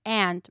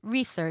 and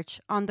research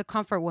on the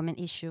comfort women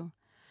issue.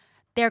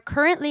 They're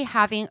currently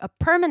having a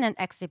permanent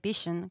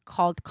exhibition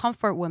called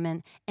Comfort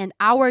Women and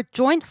Our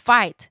Joint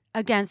Fight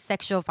Against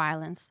Sexual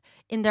Violence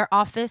in their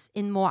office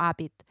in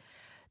Moabit.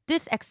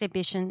 This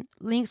exhibition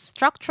links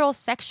structural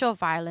sexual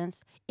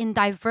violence in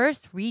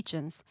diverse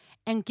regions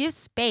and gives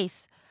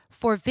space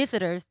for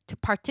visitors to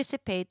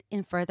participate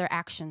in further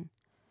action.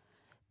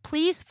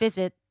 Please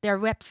visit their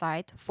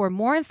website for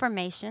more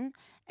information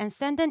and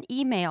send an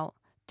email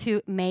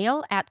to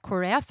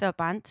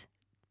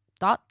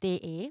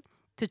mail@koreaverband.de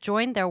to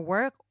join their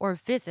work or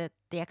visit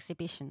the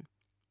exhibition.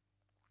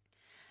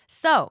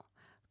 So,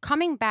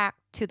 coming back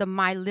to the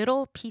My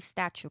Little Peace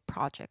Statue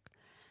project,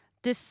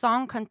 this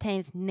song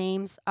contains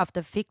names of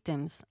the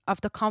victims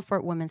of the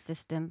comfort women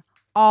system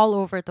all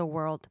over the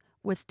world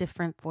with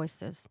different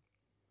voices.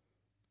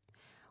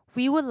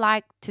 We would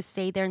like to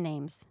say their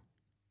names,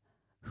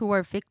 who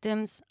are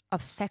victims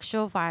of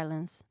sexual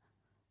violence,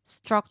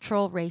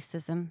 structural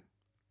racism,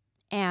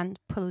 and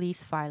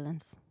police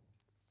violence.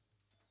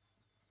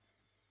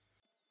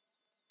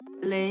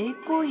 雷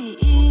桂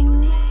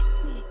英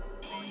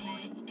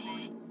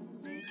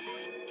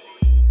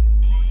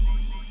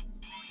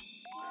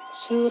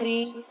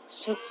，Suri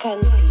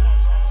Sukanti,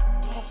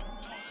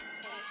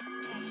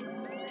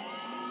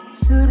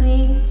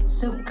 Suri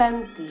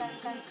Sukanti,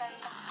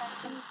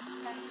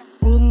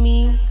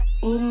 Umi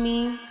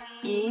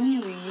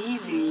Yin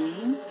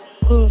Yu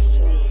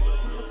Kulsum,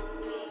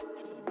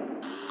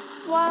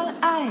 关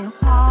爱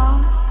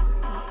花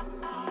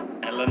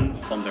Ellen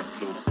van der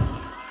Ploeg,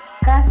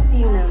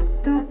 Kasina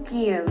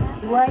Tukir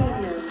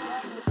Wainen,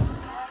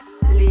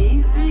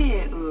 李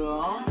月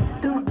娥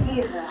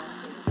Tukira,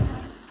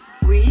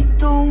 韦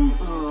东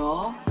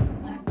娥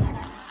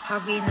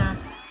박이나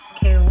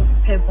개우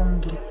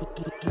배봉기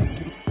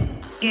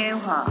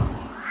깨화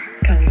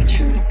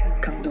강희춘,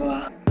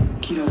 강도아,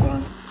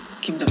 기록원,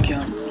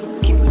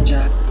 김덕현,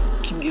 김문자,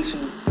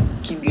 김기순,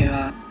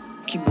 김괴하,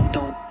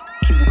 김문동,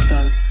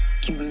 김복선,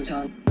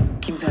 김문선,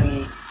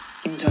 김상희,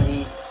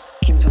 김선희,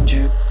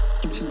 김선주,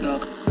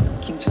 김순덕,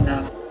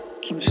 김순남,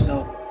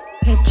 김순옥,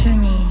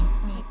 배춘희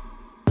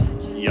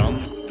Jan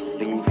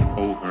Lou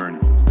O'Hearn,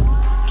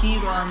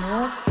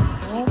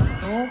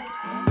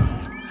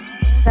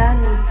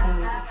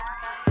 Sanikan,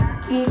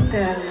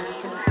 Italy,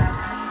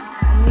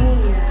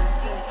 Mia,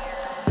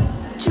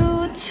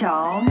 朱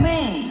乔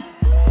妹，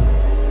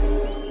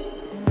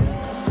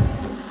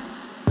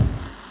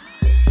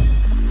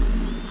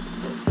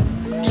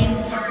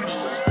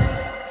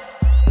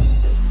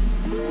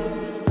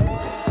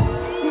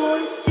郭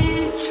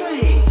希翠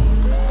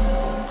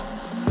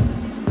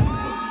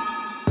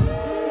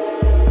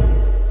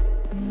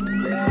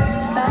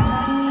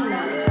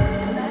，Tasmina,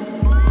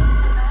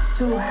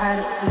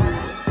 Suharti,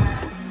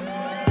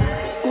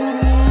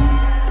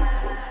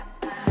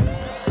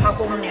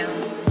 박옥량,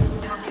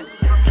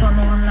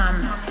 전원남,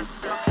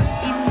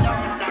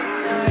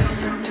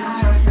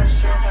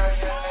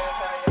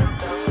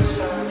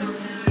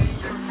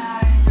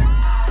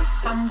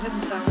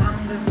 황금자,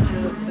 황금주,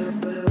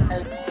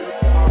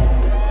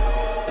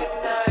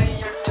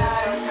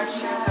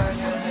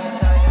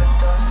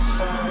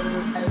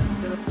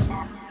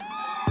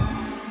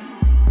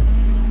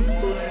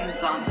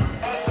 우은성,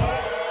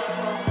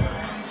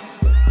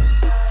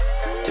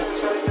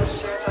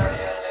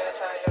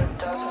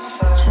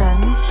陈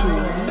品，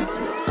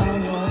 I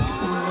was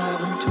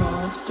 11,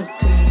 12,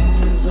 13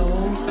 years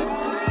old.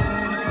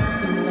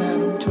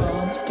 11,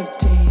 12,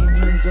 13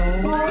 years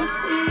old. 郭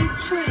希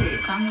翠，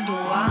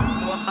 강도와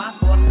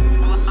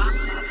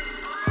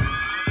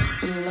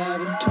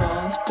 11,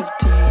 12,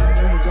 13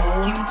 years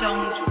old.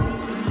 김정주,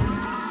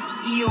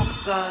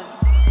 이옥선,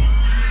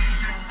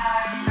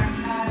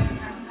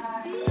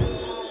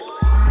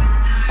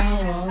 I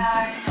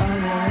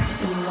was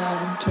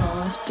 11,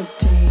 12,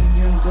 13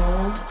 years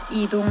old.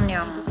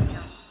 이동령,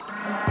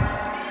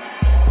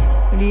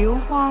 刘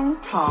荒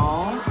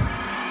桃，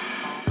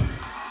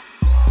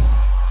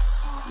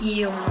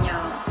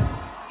 이용량,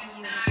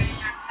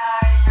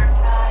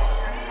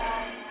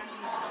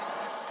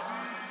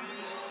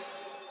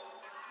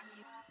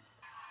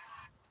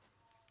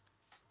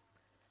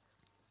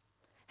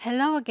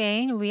 Hello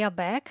again, we are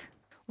back.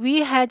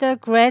 We had a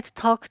great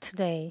talk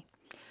today.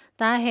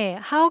 Dahe,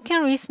 how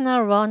can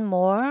listeners learn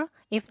more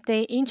if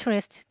they're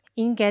interested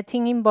in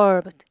getting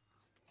involved?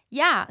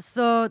 Yeah,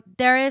 so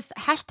there is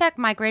hashtag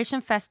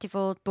Migration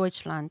Festival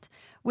Deutschland,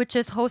 which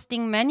is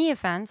hosting many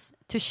events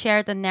to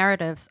share the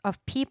narratives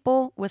of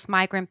people with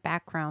migrant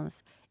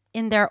backgrounds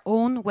in their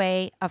own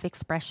way of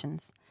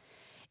expressions.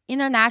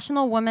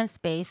 International Women's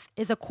Space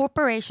is a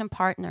corporation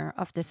partner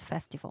of this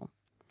festival.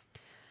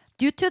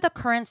 Due to the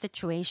current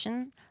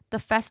situation, the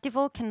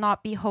festival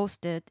cannot be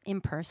hosted in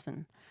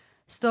person.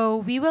 So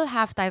we will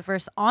have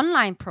diverse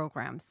online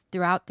programs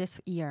throughout this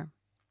year.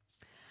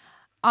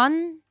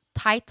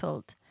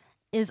 Untitled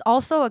is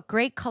also a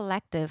great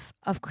collective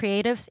of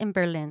creatives in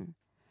Berlin.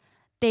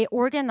 They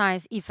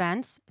organize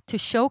events to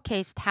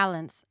showcase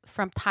talents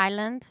from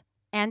Thailand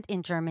and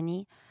in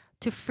Germany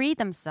to free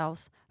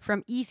themselves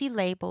from easy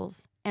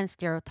labels and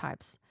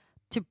stereotypes,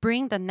 to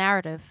bring the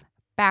narrative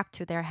back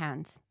to their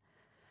hands.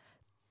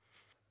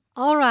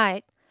 All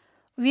right,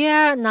 we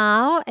are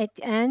now at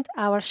the end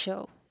of our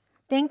show.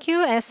 Thank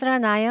you, Esra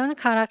Nayeon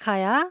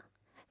Karakaya,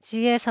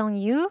 Jie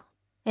Sung-yu,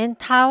 and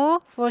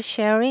Tao for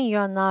sharing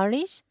your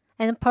knowledge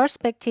and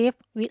perspective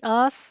with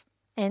us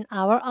and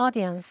our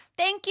audience.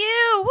 Thank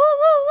you! Woo,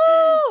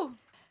 woo, woo!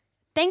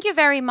 Thank you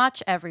very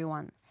much,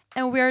 everyone.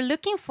 And we are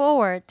looking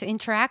forward to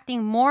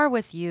interacting more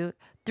with you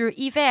through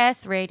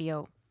EVS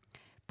Radio.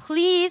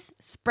 Please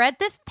spread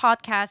this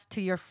podcast to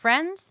your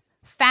friends,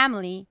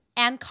 family,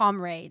 and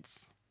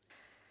comrades.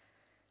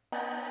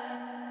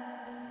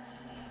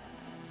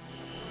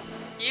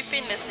 You've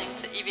been listening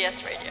to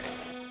EVS Radio.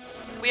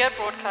 We are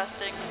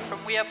broadcasting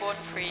from We Are Born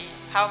Free,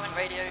 Empowerment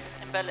Radio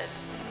in Berlin.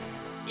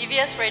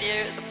 EVS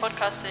Radio is a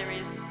podcast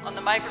series on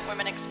the migrant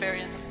women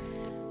experience,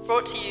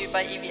 brought to you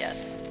by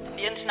EVS,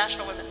 the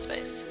International Women's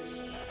Space.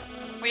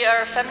 We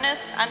are a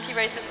feminist,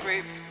 anti-racist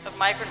group of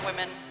migrant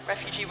women,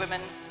 refugee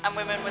women, and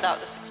women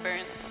without this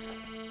experience.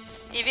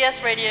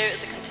 EVS Radio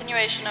is a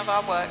continuation of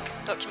our work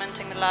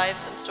documenting the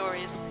lives and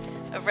stories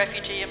of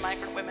refugee and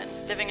migrant women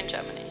living in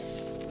Germany.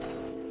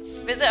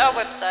 Visit our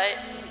website,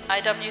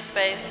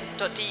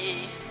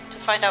 iwspace.de, to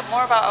find out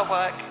more about our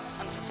work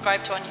and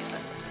subscribe to our newsletter.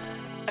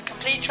 A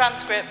complete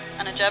transcript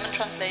and a German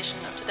translation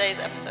of today's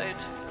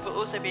episode will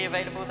also be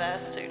available there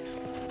soon.